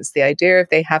go against the idea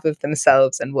they have of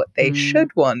themselves and what they should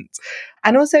want?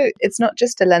 And also, it's not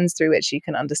just a lens through which you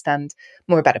can understand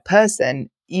more about a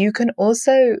person. You can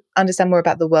also understand more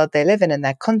about the world they live in and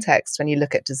their context when you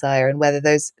look at desire and whether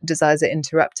those desires are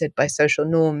interrupted by social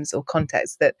norms or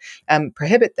contexts that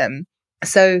prohibit them.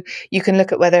 So you can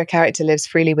look at whether a character lives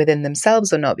freely within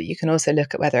themselves or not, but you can also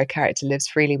look at whether a character lives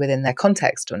freely within their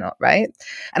context or not, right?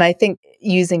 And I think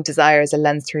using desire as a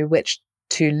lens through which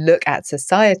to look at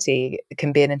society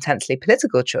can be an intensely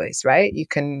political choice, right? You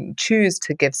can choose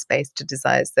to give space to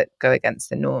desires that go against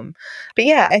the norm. But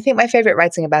yeah, I think my favorite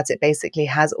writing about it basically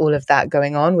has all of that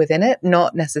going on within it,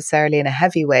 not necessarily in a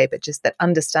heavy way, but just that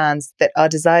understands that our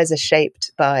desires are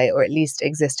shaped by, or at least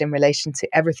exist in relation to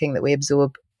everything that we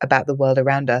absorb about the world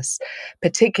around us,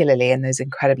 particularly in those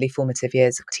incredibly formative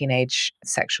years of teenage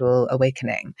sexual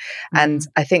awakening. And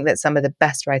I think that some of the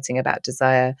best writing about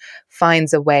desire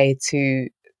finds a way to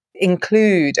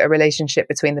include a relationship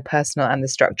between the personal and the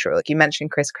structural. Like you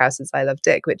mentioned Chris Kraus's I Love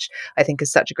Dick, which I think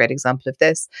is such a great example of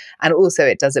this. And also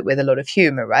it does it with a lot of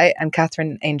humor, right? And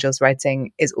Catherine Angel's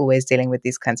writing is always dealing with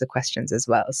these kinds of questions as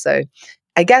well. So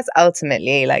I guess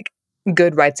ultimately, like,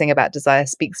 good writing about desire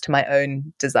speaks to my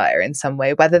own desire in some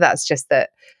way, whether that's just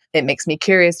that it makes me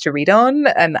curious to read on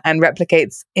and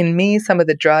replicates in me some of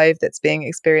the drive that's being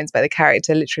experienced by the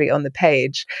character literally on the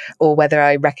page, or whether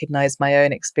I recognize my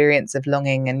own experience of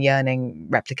longing and yearning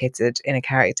replicated in a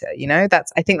character. You know,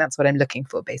 I think that's what I'm looking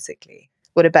for, basically.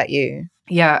 What about you?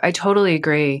 Yeah, I totally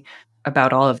agree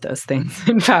about all of those things,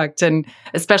 in fact, and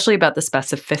especially about the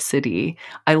specificity.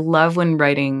 I love when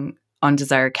writing on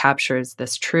desire captures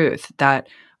this truth that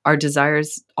our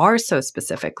desires are so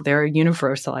specific. There are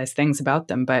universalized things about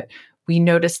them, but we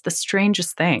notice the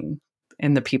strangest thing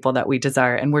in the people that we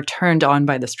desire, and we're turned on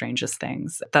by the strangest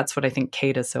things. That's what I think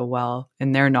Kay does so well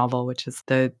in their novel, which is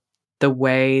the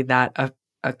way that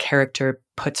a character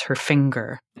puts her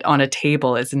finger on a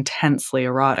table is intensely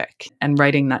erotic. And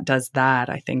writing that does that,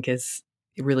 I think, it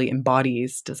really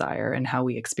embodies desire and how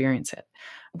we experience it.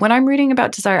 When I'm reading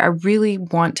about desire, I really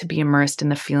want to be immersed in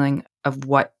the feeling of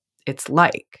what it's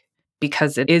like,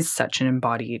 because it is such an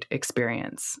embodied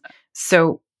experience.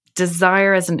 So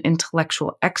desire as an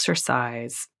intellectual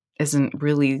exercise isn't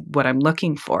really what I'm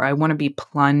looking for. I want to be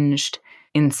plunged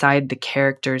inside the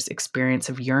character's experience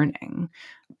of yearning,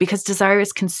 because desire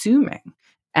is consuming.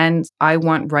 And I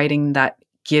want writing that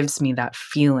gives me that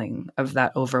feeling of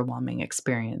that overwhelming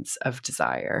experience of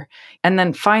desire. And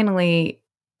then finally,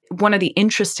 one of the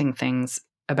interesting things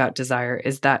about desire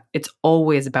is that it's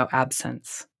always about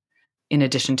absence, in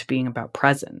addition to being about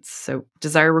presence. So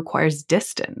desire requires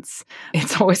distance.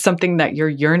 It's always something that you're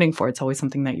yearning for. It's always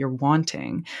something that you're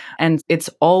wanting. And it's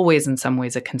always in some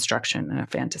ways a construction and a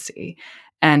fantasy.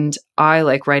 And I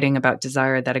like writing about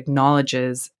desire that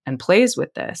acknowledges and plays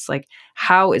with this. Like,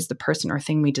 how is the person or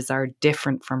thing we desire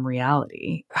different from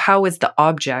reality? How is the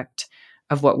object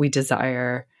of what we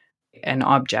desire an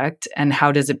object, and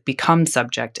how does it become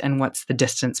subject, and what's the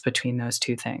distance between those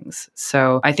two things?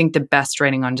 So I think the best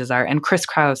writing on desire, and Chris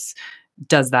Kraus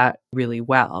does that really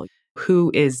well.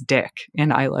 Who is Dick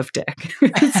in I Love Dick?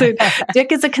 So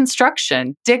Dick is a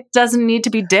construction. Dick doesn't need to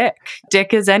be Dick.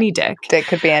 Dick is any Dick. Dick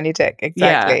could be any Dick,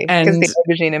 exactly. Yeah, because the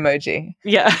aubergine emoji.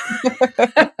 Yeah.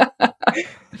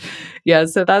 Yeah,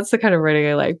 so that's the kind of writing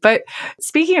I like. But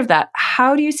speaking of that,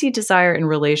 how do you see desire in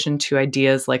relation to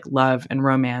ideas like love and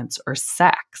romance or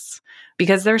sex?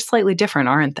 Because they're slightly different,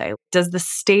 aren't they? Does the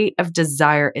state of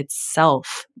desire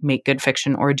itself make good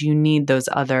fiction, or do you need those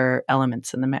other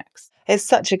elements in the mix? It's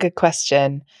such a good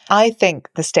question. I think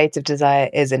the state of desire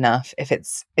is enough if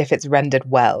it's rendered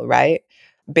well, right?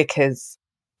 Because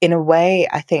in a way,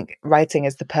 I think writing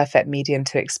is the perfect medium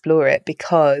to explore it,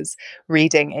 because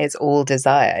reading is all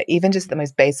desire. Even just at the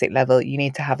most basic level, you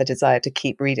need to have a desire to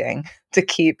keep reading, to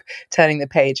keep turning the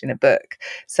page in a book.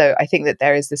 So I think that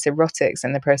there is this erotics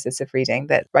in the process of reading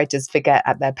that writers forget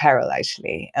at their peril,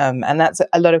 actually. And that's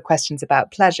a lot of questions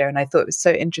about pleasure. And I thought it was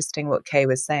so interesting what Kay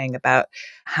was saying about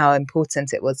how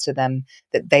important it was to them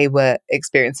that they were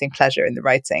experiencing pleasure in the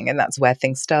writing. And that's where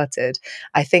things started.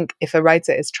 I think if a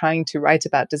writer is trying to write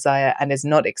about desire and is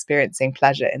not experiencing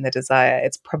pleasure in the desire,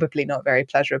 it's probably not very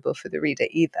pleasurable for the reader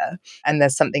either. And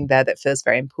there's something there that feels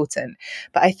very important.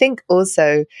 But I think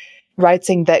also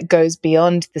writing that goes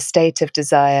beyond the state of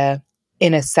desire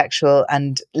in a sexual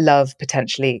and love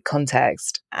potentially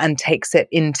context and takes it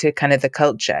into kind of the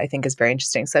culture, I think is very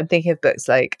interesting. So I'm thinking of books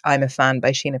like I'm a Fan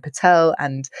by Sheena Patel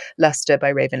and Luster by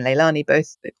Raven Leilani,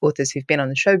 both authors who've been on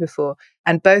the show before,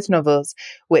 and both novels,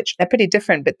 which are pretty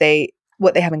different, but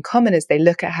what they have in common is they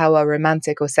look at how our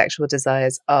romantic or sexual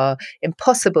desires are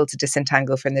impossible to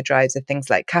disentangle from the drives of things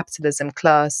like capitalism,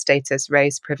 class, status,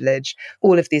 race, privilege,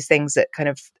 all of these things that kind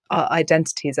of our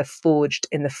identities are forged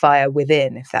in the fire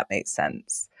within, if that makes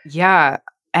sense. Yeah.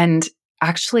 And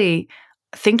actually,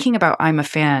 thinking about I'm a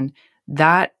Fan,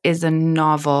 that is a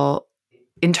novel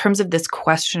in terms of this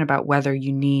question about whether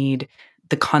you need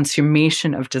the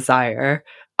consummation of desire.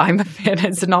 I'm a Fan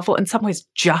is a novel in some ways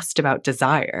just about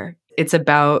desire. It's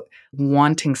about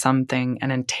wanting something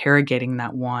and interrogating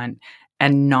that want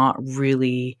and not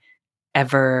really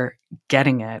ever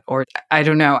getting it. Or I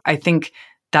don't know. I think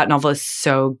that novel is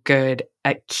so good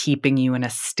at keeping you in a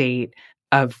state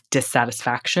of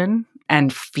dissatisfaction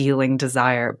and feeling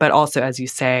desire. But also, as you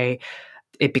say,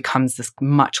 it becomes this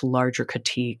much larger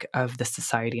critique of the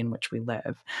society in which we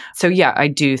live. So yeah, I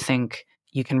do think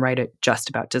you can write it just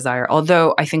about desire.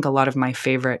 Although I think a lot of my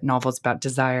favorite novels about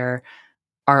desire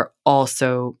are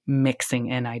also mixing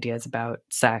in ideas about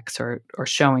sex or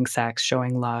showing sex,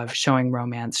 showing love, showing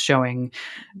romance, showing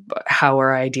how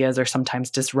our ideas are sometimes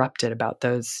disrupted about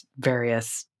those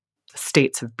various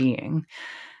states of being.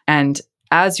 And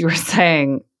as you were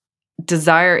saying,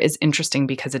 desire is interesting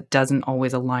because it doesn't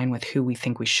always align with who we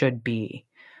think we should be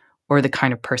or the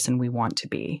kind of person we want to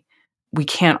be. We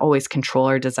can't always control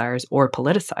our desires or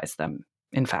politicize them,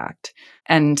 in fact.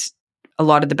 And a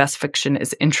lot of the best fiction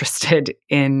is interested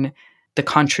in the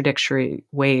contradictory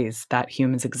ways that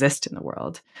humans exist in the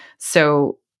world.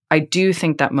 So I do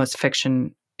think that most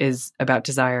fiction is about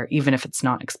desire, even if it's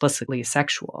not explicitly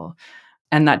sexual.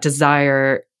 And that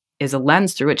desire is a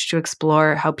lens through which to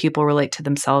explore how people relate to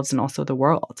themselves and also the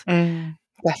world.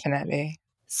 Definitely.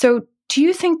 So do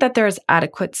you think that there's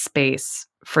adequate space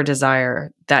for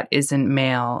desire that isn't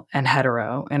male and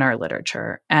hetero in our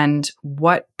literature? And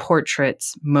what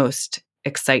portraits most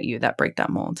excite you that break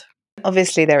that mold?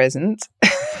 Obviously, there isn't.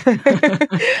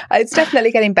 It's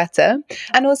definitely getting better.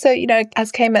 And also,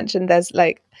 as Kay mentioned, there's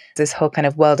like this whole kind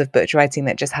of world of book writing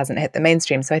that just hasn't hit the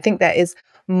mainstream. So I think there is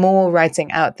more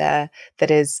writing out there that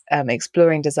is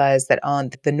exploring desires that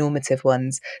aren't the normative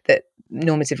ones that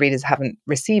normative readers haven't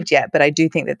received yet. But I do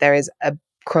think that there is a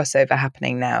crossover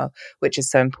happening now, which is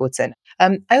so important.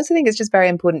 I also think it's just very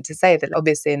important to say that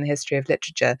obviously in the history of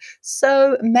literature,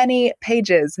 so many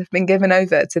pages have been given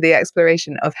over to the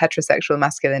exploration of heterosexual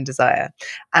masculine desire.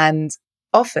 And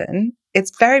often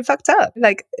it's very fucked up.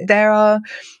 Like there are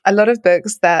a lot of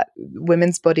books that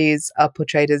women's bodies are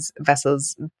portrayed as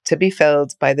vessels to be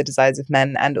filled by the desires of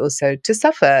men and also to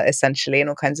suffer essentially in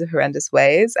all kinds of horrendous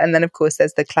ways. And then of course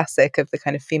there's the classic of the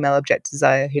kind of female object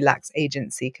desire who lacks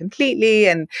agency completely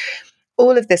and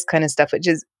all of this kind of stuff, which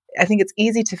is, I think it's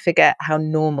easy to forget how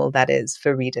normal that is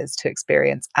for readers to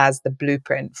experience as the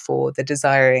blueprint for the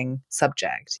desiring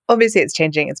subject. Obviously it's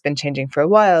changing, it's been changing for a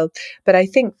while, but I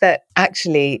think that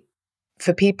actually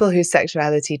for people whose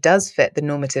sexuality does fit the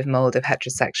normative mold of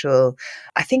heterosexual,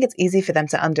 I think it's easy for them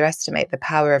to underestimate the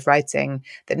power of writing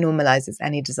that normalizes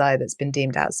any desire that's been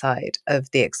deemed outside of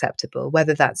the acceptable,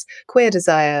 whether that's queer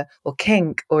desire or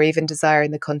kink, or even desire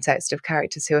in the context of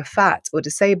characters who are fat or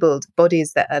disabled,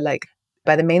 bodies that are like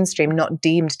by the mainstream not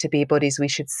deemed to be bodies we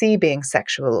should see being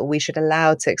sexual or we should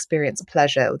allow to experience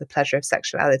pleasure or the pleasure of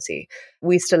sexuality.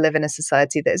 We still live in a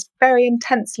society that is very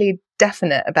intensely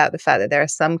definite about the fact that there are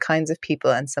some kinds of people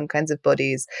and some kinds of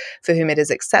bodies for whom it is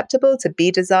acceptable to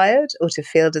be desired or to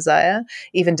feel desire,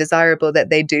 even desirable that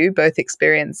they do both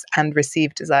experience and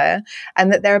receive desire,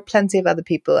 and that there are plenty of other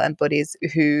people and bodies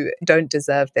who don't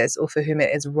deserve this or for whom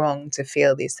it is wrong to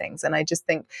feel these things. And I just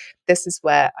think this is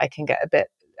where I can get a bit,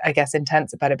 I guess,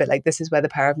 intense about it, but like this is where the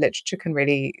power of literature can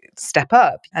really step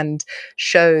up and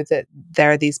show that there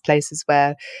are these places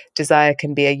where desire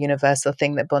can be a universal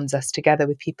thing that bonds us together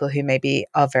with people who maybe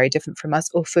are very different from us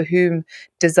or for whom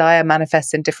desire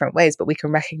manifests in different ways, but we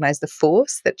can recognize the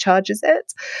force that charges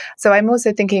it. So I'm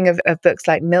also thinking of books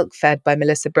like Milk Fed by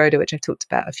Melissa Broder, which I've talked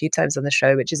about a few times on the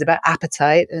show, which is about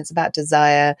appetite and it's about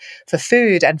desire for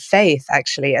food and faith,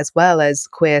 actually, as well as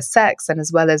queer sex and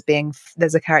as well as being,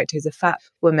 there's a character who's a fat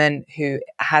woman who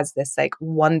has this like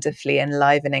wonderfully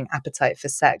enlivening appetite for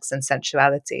sex and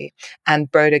sensuality. And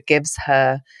Broder gives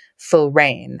her full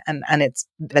reign and it's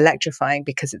electrifying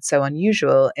because it's so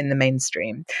unusual in the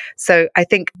mainstream. So I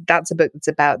think that's a book that's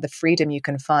about the freedom you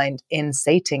can find in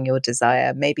sating your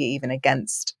desire, maybe even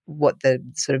against what the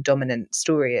sort of dominant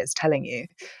story is telling you.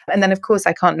 And then of course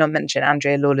I can't not mention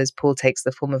Andrea Lawler's Paul Takes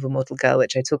the Form of a Mortal Girl,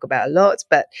 which I talk about a lot,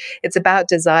 but it's about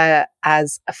desire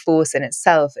as a force in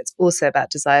itself. It's also about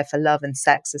desire for love and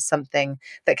sex as something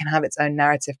that can have its own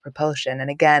narrative propulsion. And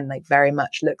again, like very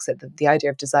much looks at the idea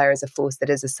of desire as a force that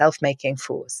is a self-making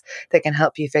force that can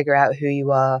help you figure out who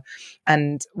you are.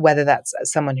 And whether that's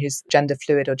someone who's gender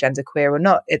fluid or gender queer or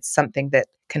not, it's something that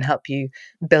can help you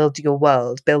build your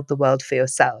world, build the world for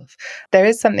yourself. There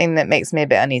is something that makes me a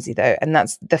bit uneasy though, and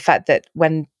that's the fact that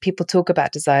when people talk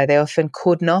about desire, they often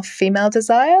cordon off female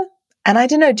desire. And I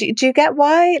don't know, do you get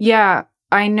why? Yeah,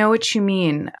 I know what you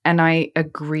mean. And I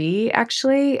agree,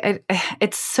 actually.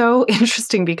 It's so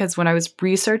interesting because when I was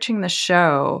researching the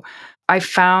show, I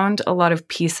found a lot of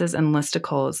pieces and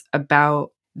listicles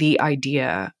about the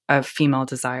idea of female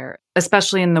desire,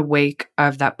 especially in the wake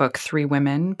of that book, Three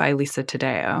Women by Lisa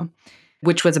Taddeo,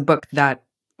 which was a book that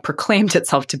proclaimed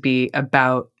itself to be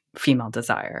about female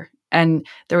desire. And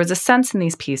there was a sense in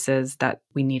these pieces that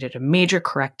we needed a major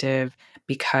corrective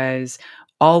because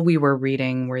all we were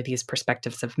reading were these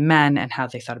perspectives of men and how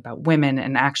they thought about women.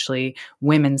 And actually,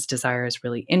 women's desire is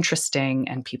really interesting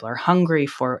and people are hungry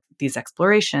for these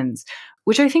explorations,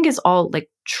 which I think is all like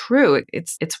true.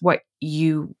 It's what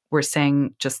you were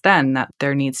saying just then, that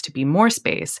there needs to be more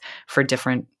space for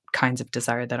different kinds of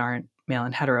desire that aren't male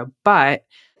and hetero. But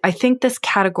I think this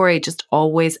category just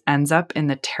always ends up in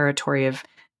the territory of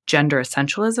gender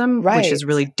essentialism, which is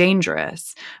really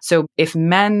dangerous. So if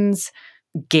men's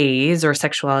gaze or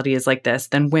sexuality is like this,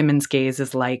 then women's gaze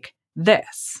is like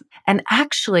this. And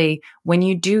actually, when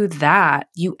you do that,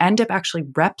 you end up actually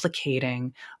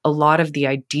replicating a lot of the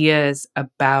ideas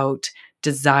about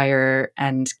desire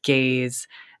and gaze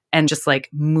and just like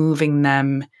moving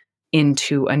them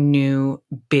into a new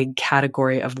big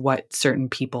category of what certain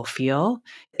people feel.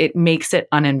 It makes it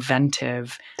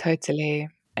uninventive. Totally.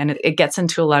 And it gets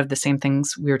into a lot of the same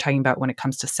things we were talking about when it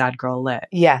comes to sad girl lit.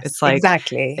 Yes, it's like,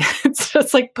 exactly. It's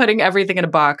just like putting everything in a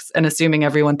box and assuming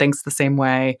everyone thinks the same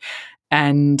way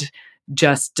and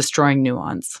just destroying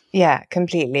nuance. Yeah,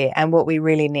 completely. And what we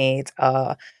really need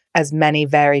are as many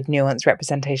varied, nuanced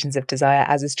representations of desire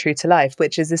as is true to life,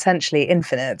 which is essentially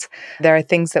infinite. There are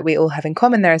things that we all have in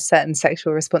common. There are certain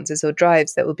sexual responses or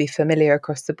drives that will be familiar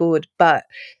across the board, but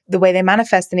the way they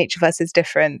manifest in each of us is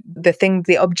different.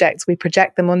 The objects we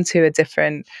project them onto are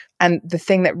different. And the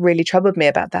thing that really troubled me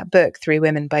about that book, Three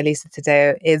Women by Lisa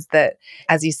Taddeo, is that,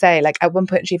 as you say, like at one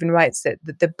point she even writes that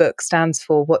the book stands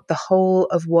for what the whole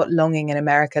of what longing in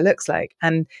America looks like.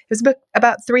 And it was a book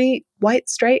about three white,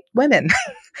 straight women,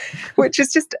 which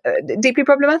is just deeply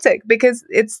problematic because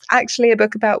it's actually a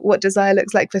book about what desire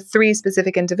looks like for three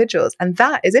specific individuals. And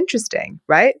that is interesting,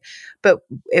 right? But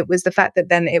it was the fact that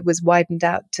then it was widened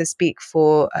out to speak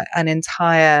for an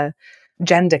entire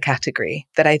gender category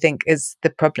that I think is the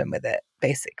problem with it,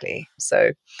 basically.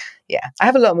 So, yeah, I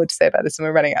have a lot more to say about this and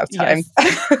we're running out of time.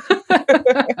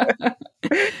 Yes.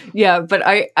 Yeah, but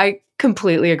I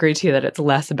completely agree to you that it's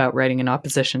less about writing in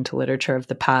opposition to literature of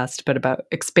the past, but about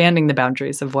expanding the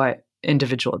boundaries of what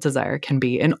individual desire can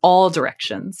be in all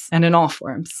directions and in all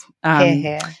forms.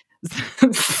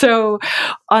 So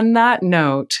on that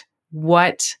note,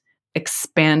 what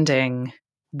expanding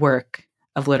work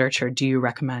of literature do you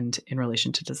recommend in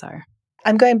relation to desire?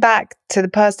 I'm going back to the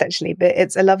past, actually, but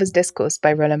it's A Lover's Discourse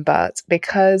by Roland Barthes,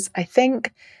 because I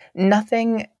think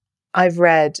nothing I've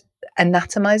read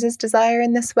anatomizes desire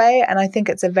in this way. And I think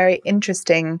it's a very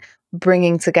interesting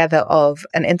bringing together of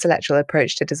an intellectual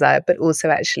approach to desire, but also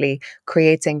actually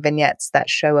creating vignettes that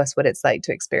show us what it's like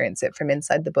to experience it from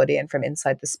inside the body and from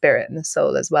inside the spirit and the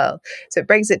soul as well. So it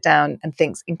breaks it down and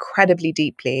thinks incredibly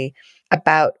deeply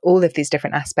about all of these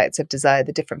different aspects of desire,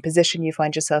 the different position you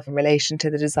find yourself in relation to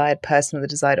the desired person or the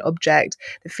desired object,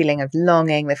 the feeling of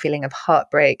longing, the feeling of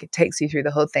heartbreak. It takes you through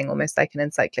the whole thing almost like an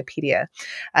encyclopedia.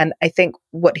 And I think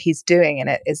what he's doing in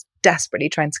it is desperately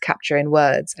trying to capture in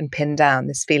words and pin down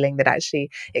this feeling that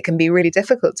actually it can be really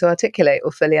difficult to articulate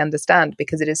or fully understand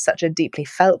because it is such a deeply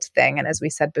felt thing. And as we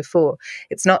said before,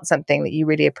 it's not something that you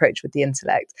really approach with the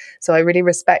intellect. So I really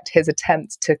respect his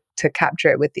attempt to capture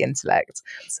it with the intellect.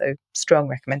 So strong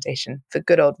recommendation for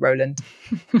good old Roland.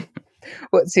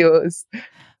 What's yours?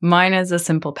 Mine is A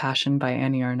Simple Passion by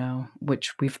Annie Ernaux,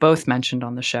 which we've both mentioned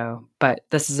on the show, but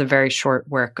this is a very short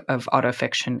work of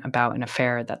autofiction about an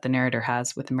affair that the narrator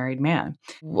has with a married man.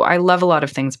 I love a lot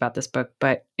of things about this book,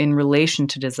 but in relation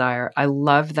to desire, I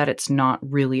love that it's not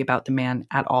really about the man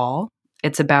at all.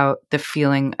 It's about the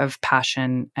feeling of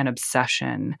passion and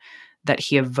obsession that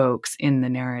he evokes in the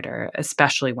narrator,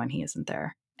 especially when he isn't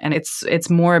there. And it's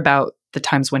more about the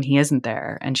times when he isn't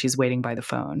there and she's waiting by the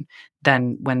phone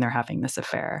than when they're having this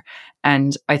affair.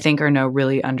 And I think Ernaux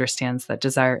really understands that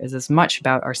desire is as much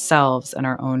about ourselves and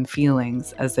our own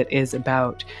feelings as it is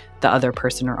about the other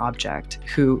person or object,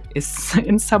 who is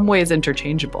in some ways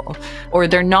interchangeable. Or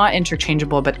they're not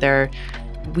interchangeable, but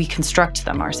we construct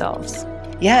them ourselves.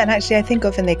 Yeah, and actually I think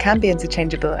often they can be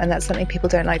interchangeable, and that's something people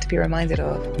don't like to be reminded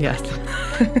of. Yes.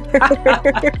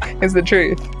 Is the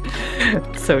truth.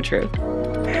 So true.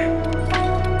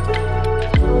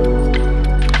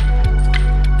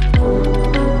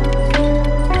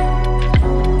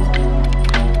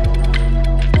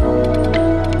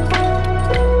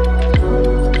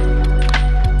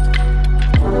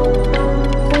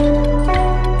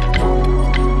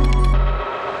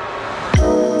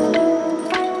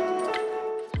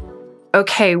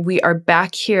 Okay, we are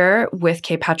back here with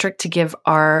Kay Patrick to give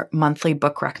our monthly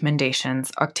book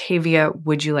recommendations. Octavia,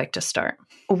 would you like to start?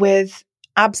 With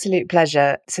Absolute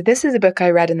pleasure. So this is a book I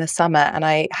read in the summer and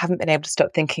I haven't been able to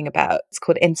stop thinking about. It's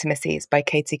called Intimacies by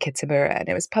Katie Kitamura, and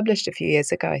it was published a few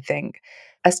years ago, I think.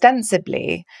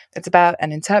 Ostensibly, it's about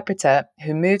an interpreter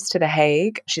who moves to The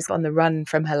Hague. She's on the run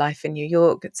from her life in New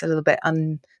York. It's a little bit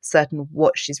uncertain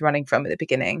what she's running from at the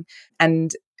beginning.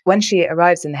 And when she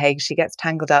arrives in The Hague, she gets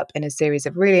tangled up in a series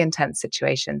of really intense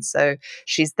situations. So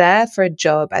she's there for a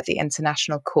job at the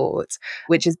International Court,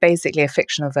 which is basically a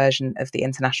fictional version of the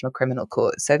International Criminal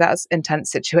Court. So that's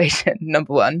intense situation,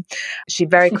 number one. She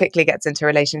very quickly gets into a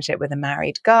relationship with a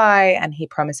married guy and he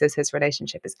promises his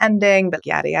relationship is ending, but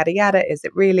yada, yada, yada. Is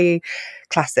it really?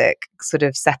 Classic sort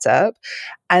of setup.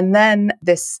 And then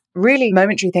this really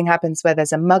momentary thing happens where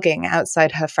there's a mugging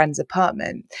outside her friend's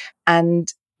apartment.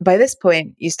 And by this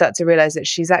point, you start to realize that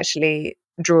she's actually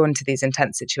drawn to these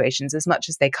intense situations. As much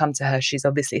as they come to her, she's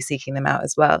obviously seeking them out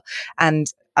as well. And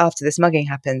after this mugging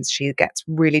happens, she gets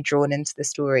really drawn into the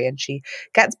story and she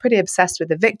gets pretty obsessed with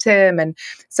the victim. And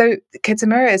so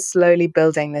Kitamura is slowly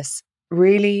building this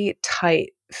really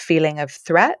tight feeling of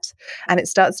threat, and it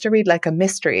starts to read like a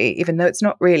mystery, even though it's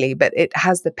not really, but it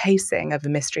has the pacing of a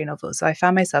mystery novel. So I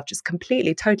found myself just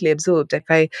completely, totally absorbed.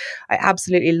 I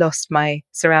absolutely lost my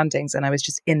surroundings and I was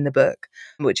just in the book,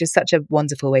 which is such a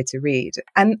wonderful way to read.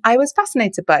 And I was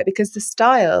fascinated by it because the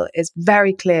style is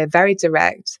very clear, very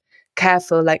direct,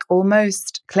 careful, like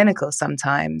almost clinical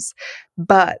sometimes,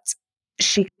 but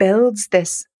she builds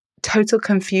this total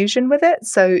confusion with it.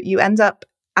 So you end up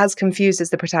as confused as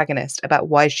the protagonist about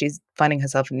why she's finding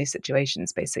herself in these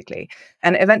situations, basically.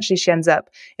 And eventually she ends up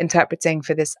interpreting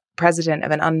for this president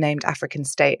of an unnamed African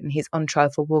state, and he's on trial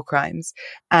for war crimes.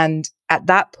 And at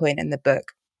that point in the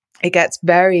book, it gets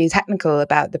very technical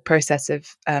about the process of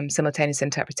simultaneous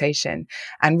interpretation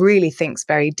and really thinks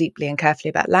very deeply and carefully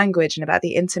about language and about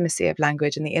the intimacy of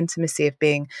language and the intimacy of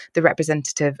being the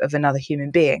representative of another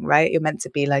human being, right? You're meant to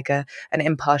be like an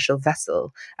impartial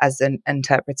vessel as an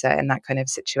interpreter in that kind of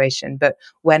situation. But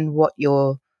when what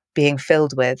you're being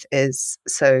filled with is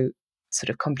so sort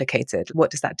of complicated,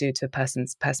 what does that do to a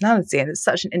person's personality? And it's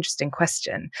such an interesting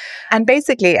question. And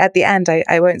basically at the end,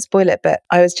 I won't spoil it, but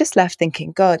I was just left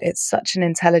thinking, God, it's such an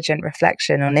intelligent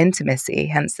reflection on intimacy,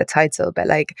 hence the title, but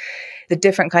like the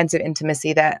different kinds of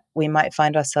intimacy that we might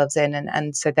find ourselves in.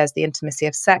 And so there's the intimacy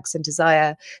of sex and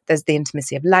desire, there's the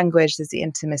intimacy of language, there's the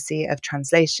intimacy of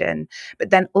translation,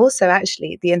 but then also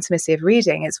actually the intimacy of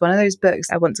reading. It's one of those books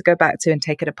I want to go back to and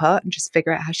take it apart and just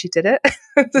figure out how she did it.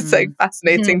 It's so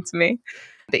fascinating to me.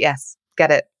 But yes, get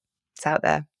it. It's out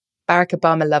there. Barack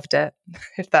Obama loved it,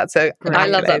 if that's a I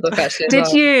love that book actually as Did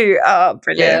well. you? Oh,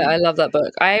 brilliant. Yeah, I love that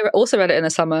book. I also read it in the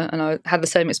summer and I had the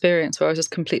same experience where I was just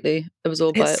completely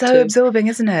absorbed by it It's so absorbing,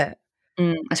 isn't it?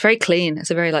 It's very clean. It's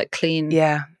a very clean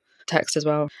text as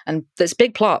well. And there's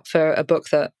big plot for a book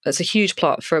it's a huge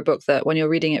plot for a book that when you're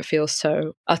reading it feels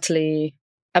so utterly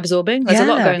absorbing. There's a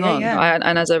lot going on.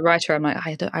 And as a writer, I'm like,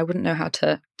 I wouldn't know how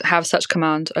to have such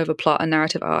command over plot and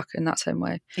narrative arc in that same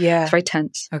way. Yeah. It's very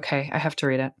tense. Okay, I have to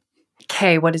read it.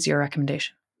 Kay, what is your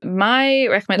recommendation? My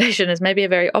recommendation is maybe a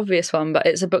very obvious one, but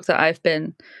it's a book that I've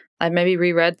maybe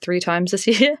reread 3 times this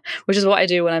year, which is what I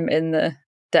do when I'm in the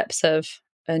depths of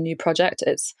a new project.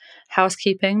 It's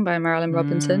Housekeeping by Marilynne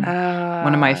Robinson.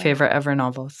 One of my favorite ever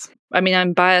novels. I mean,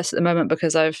 I'm biased at the moment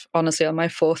because I've honestly on my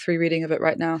 4th rereading of it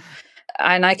right now.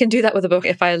 And I can do that with a book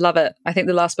if I love it. I think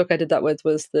the last book I did that with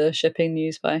was The Shipping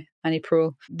News by Annie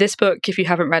Proulx. This book, if you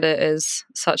haven't read it, is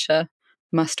such a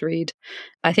must read.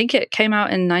 I think it came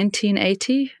out in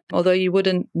 1980, although you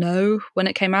wouldn't know when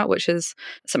it came out, which is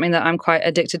something that I'm quite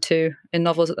addicted to in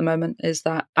novels at the moment, is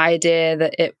that idea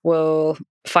that it will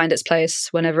find its place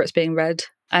whenever it's being read.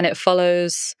 And it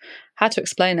follows, how to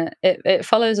explain it? It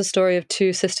follows a story of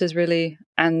 2 sisters, really,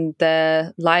 and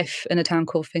their life in a town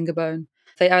called Fingerbone.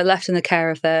 They are left in the care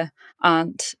of their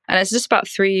aunt. And it's just about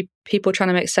 3 people trying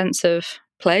to make sense of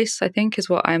place, I think, is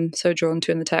what I'm so drawn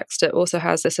to in the text. It also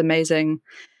has this amazing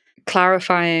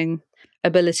clarifying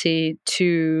ability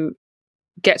to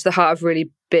get to the heart of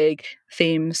really big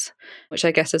themes, which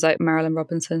I guess is like Marilynne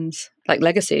Robinson's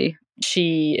legacy.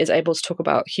 She is able to talk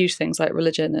about huge things like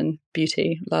religion and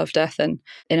beauty, love, death, and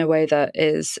in a way that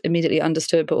is immediately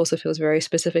understood, but also feels very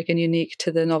specific and unique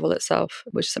to the novel itself,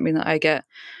 which is something that I get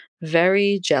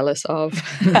very jealous of.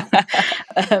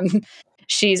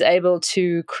 She's able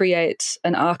to create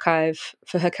an archive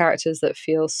for her characters that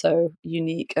feels so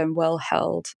unique and well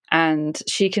held. And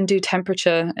she can do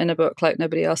temperature in a book like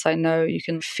nobody else I know. You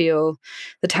can feel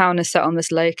the town is set on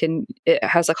this lake and it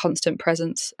has a constant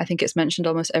presence. I think it's mentioned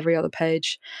almost every other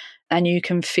page. And you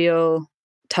can feel,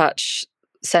 touch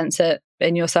sense it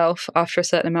in yourself after a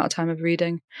certain amount of time of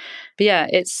reading. But yeah,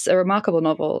 it's a remarkable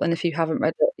novel, and if you haven't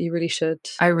read it, you really should.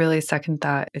 I really second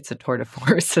that. It's a tour de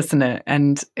force, isn't it?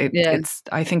 And it's,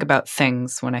 I think about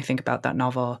things when I think about that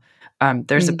novel.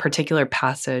 There's a particular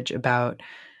passage about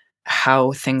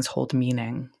how things hold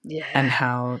meaning and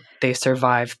how they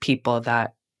survive people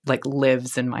that like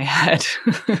lives in my head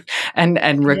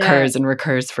and recurs and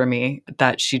recurs for me,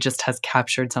 that she just has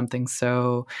captured something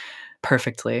so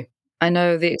perfectly. I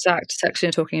know the exact section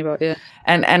you're talking about, yeah.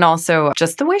 And also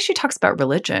just the way she talks about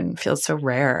religion feels so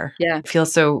rare. Yeah. It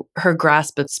feels so, her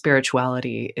grasp of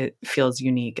spirituality, it feels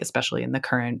unique, especially in the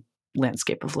current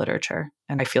landscape of literature.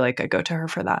 And I feel like I go to her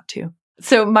for that too.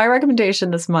 So my recommendation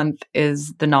this month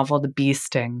is the novel The Bee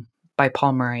Sting by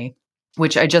Paul Murray,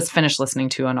 which I just finished listening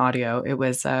to on audio. It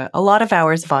was a lot of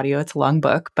hours of audio. It's a long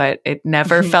book, but it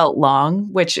never felt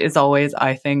long, which is always,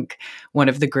 I think, one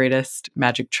of the greatest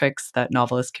magic tricks that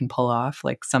novelists can pull off.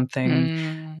 Like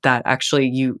something that actually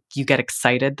you get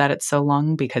excited that it's so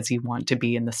long because you want to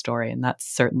be in the story. And that's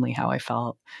certainly how I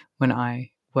felt when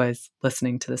I was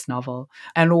listening to this novel.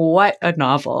 And what a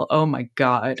novel. Oh my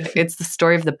God. It's the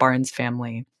story of the Barnes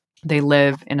family. They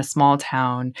live in a small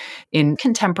town in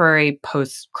contemporary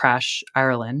post-crash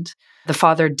Ireland. The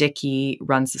father, Dickie,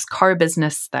 runs this car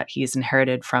business that he's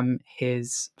inherited from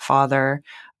his father.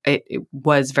 It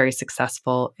was very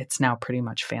successful. It's now pretty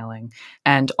much failing.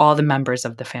 And all the members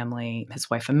of the family, his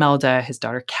wife Imelda, his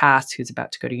daughter Cass, who's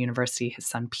about to go to university, his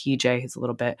son PJ, who's a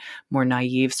little bit more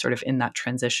naive, sort of in that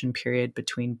transition period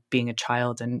between being a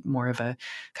child and more of a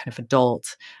kind of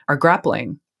adult, are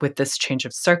grappling with this change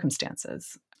of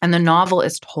circumstances. And the novel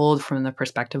is told from the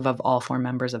perspective of all four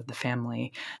members of the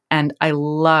family. And I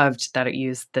loved that it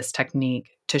used this technique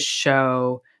to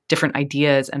show different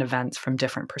ideas and events from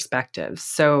different perspectives.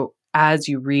 So as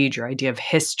you read, your idea of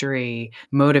history,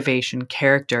 motivation,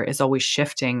 character is always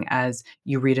shifting as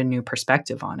you read a new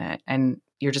perspective on it. And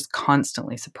you're just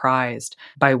constantly surprised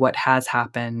by what has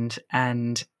happened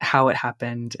and how it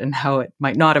happened and how it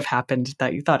might not have happened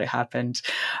that you thought it happened.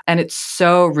 And it's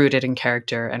so rooted in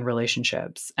character and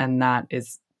relationships. And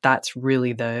that's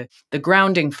really the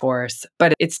grounding force.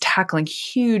 But it's tackling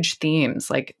huge themes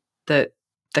like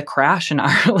the crash in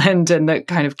Ireland and the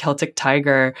kind of Celtic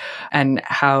tiger and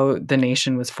how the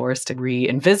nation was forced to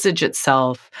re-envisage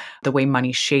itself, the way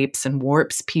money shapes and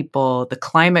warps people, the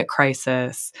climate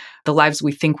crisis, the lives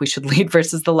we think we should lead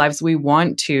versus the lives we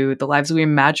want to, the lives we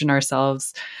imagine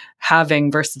ourselves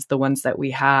having versus the ones that we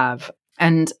have.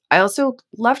 And I also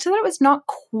loved that it was not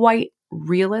quite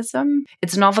realism.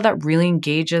 It's a novel that really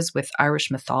engages with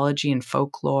Irish mythology and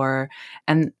folklore.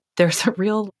 And there's a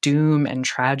real doom and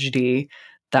tragedy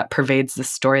that pervades the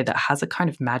story that has a kind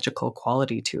of magical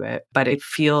quality to it. But it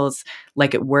feels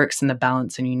like it works in the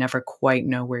balance and you never quite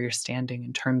know where you're standing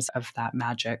in terms of that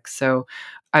magic. So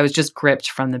I was just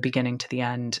gripped from the beginning to the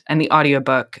end. And the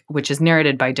audiobook, which is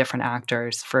narrated by different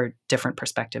actors for different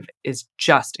perspective, is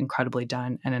just incredibly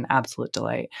done and an absolute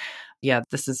delight. Yeah,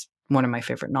 this is one of my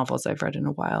favorite novels I've read in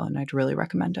a while, and I'd really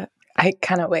recommend it. I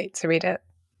cannot wait to read it.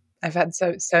 I've had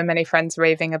so many friends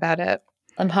raving about it.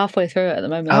 I'm halfway through it at the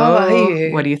moment. Oh, are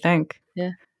you? What do you think?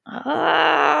 Yeah.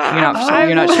 You're not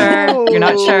sure? You're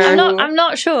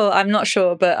not sure? I'm not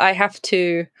sure, but I have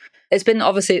to. It's been,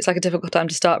 obviously, it's like a difficult time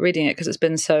to start reading it because it's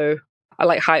been so,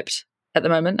 hyped at the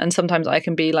moment. And sometimes I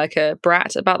can be like a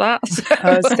brat about that. So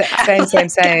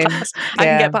Same.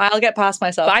 I'll get past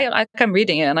myself. I'm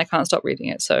reading it and I can't stop reading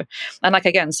it. So, and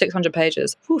again, 600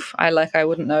 pages. I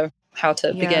wouldn't know how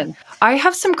to begin. I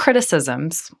have some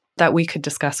criticisms that we could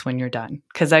discuss when you're done.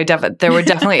 Because there were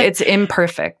definitely, it's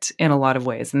imperfect in a lot of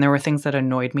ways. And there were things that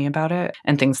annoyed me about it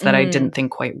and things that I didn't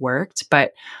think quite worked.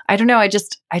 But I don't know, I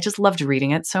just loved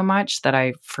reading it so much that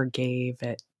I forgave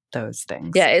it those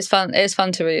things. Yeah, it's fun. It's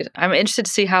fun to read. I'm interested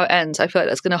to see how it ends. I feel like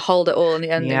that's going to hold it all in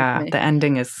the ending for me. The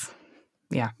ending is,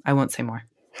 I won't say more.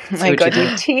 Oh my God,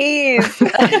 you tease.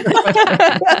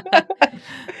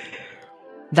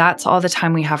 That's all the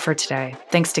time we have for today.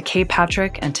 Thanks to Kay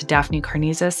Patrick and to Daphne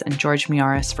Karnizis and George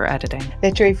Miaris for editing.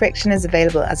 Literary Friction is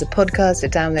available as a podcast to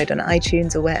download on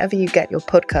iTunes or wherever you get your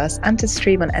podcasts and to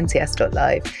stream on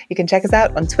ncs.live. You can check us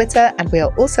out on Twitter and we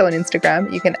are also on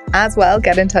Instagram. You can as well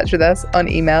get in touch with us on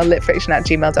email,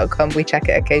 litfriction@gmail.com. We check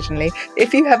it occasionally.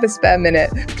 If you have a spare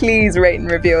minute, please rate and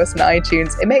review us on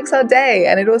iTunes. It makes our day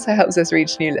and it also helps us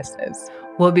reach new listeners.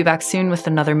 We'll be back soon with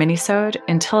another mini-sode.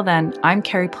 Until then, I'm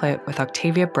Carrie Plitt with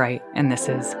Octavia Bright, and this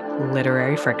is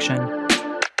Literary Friction.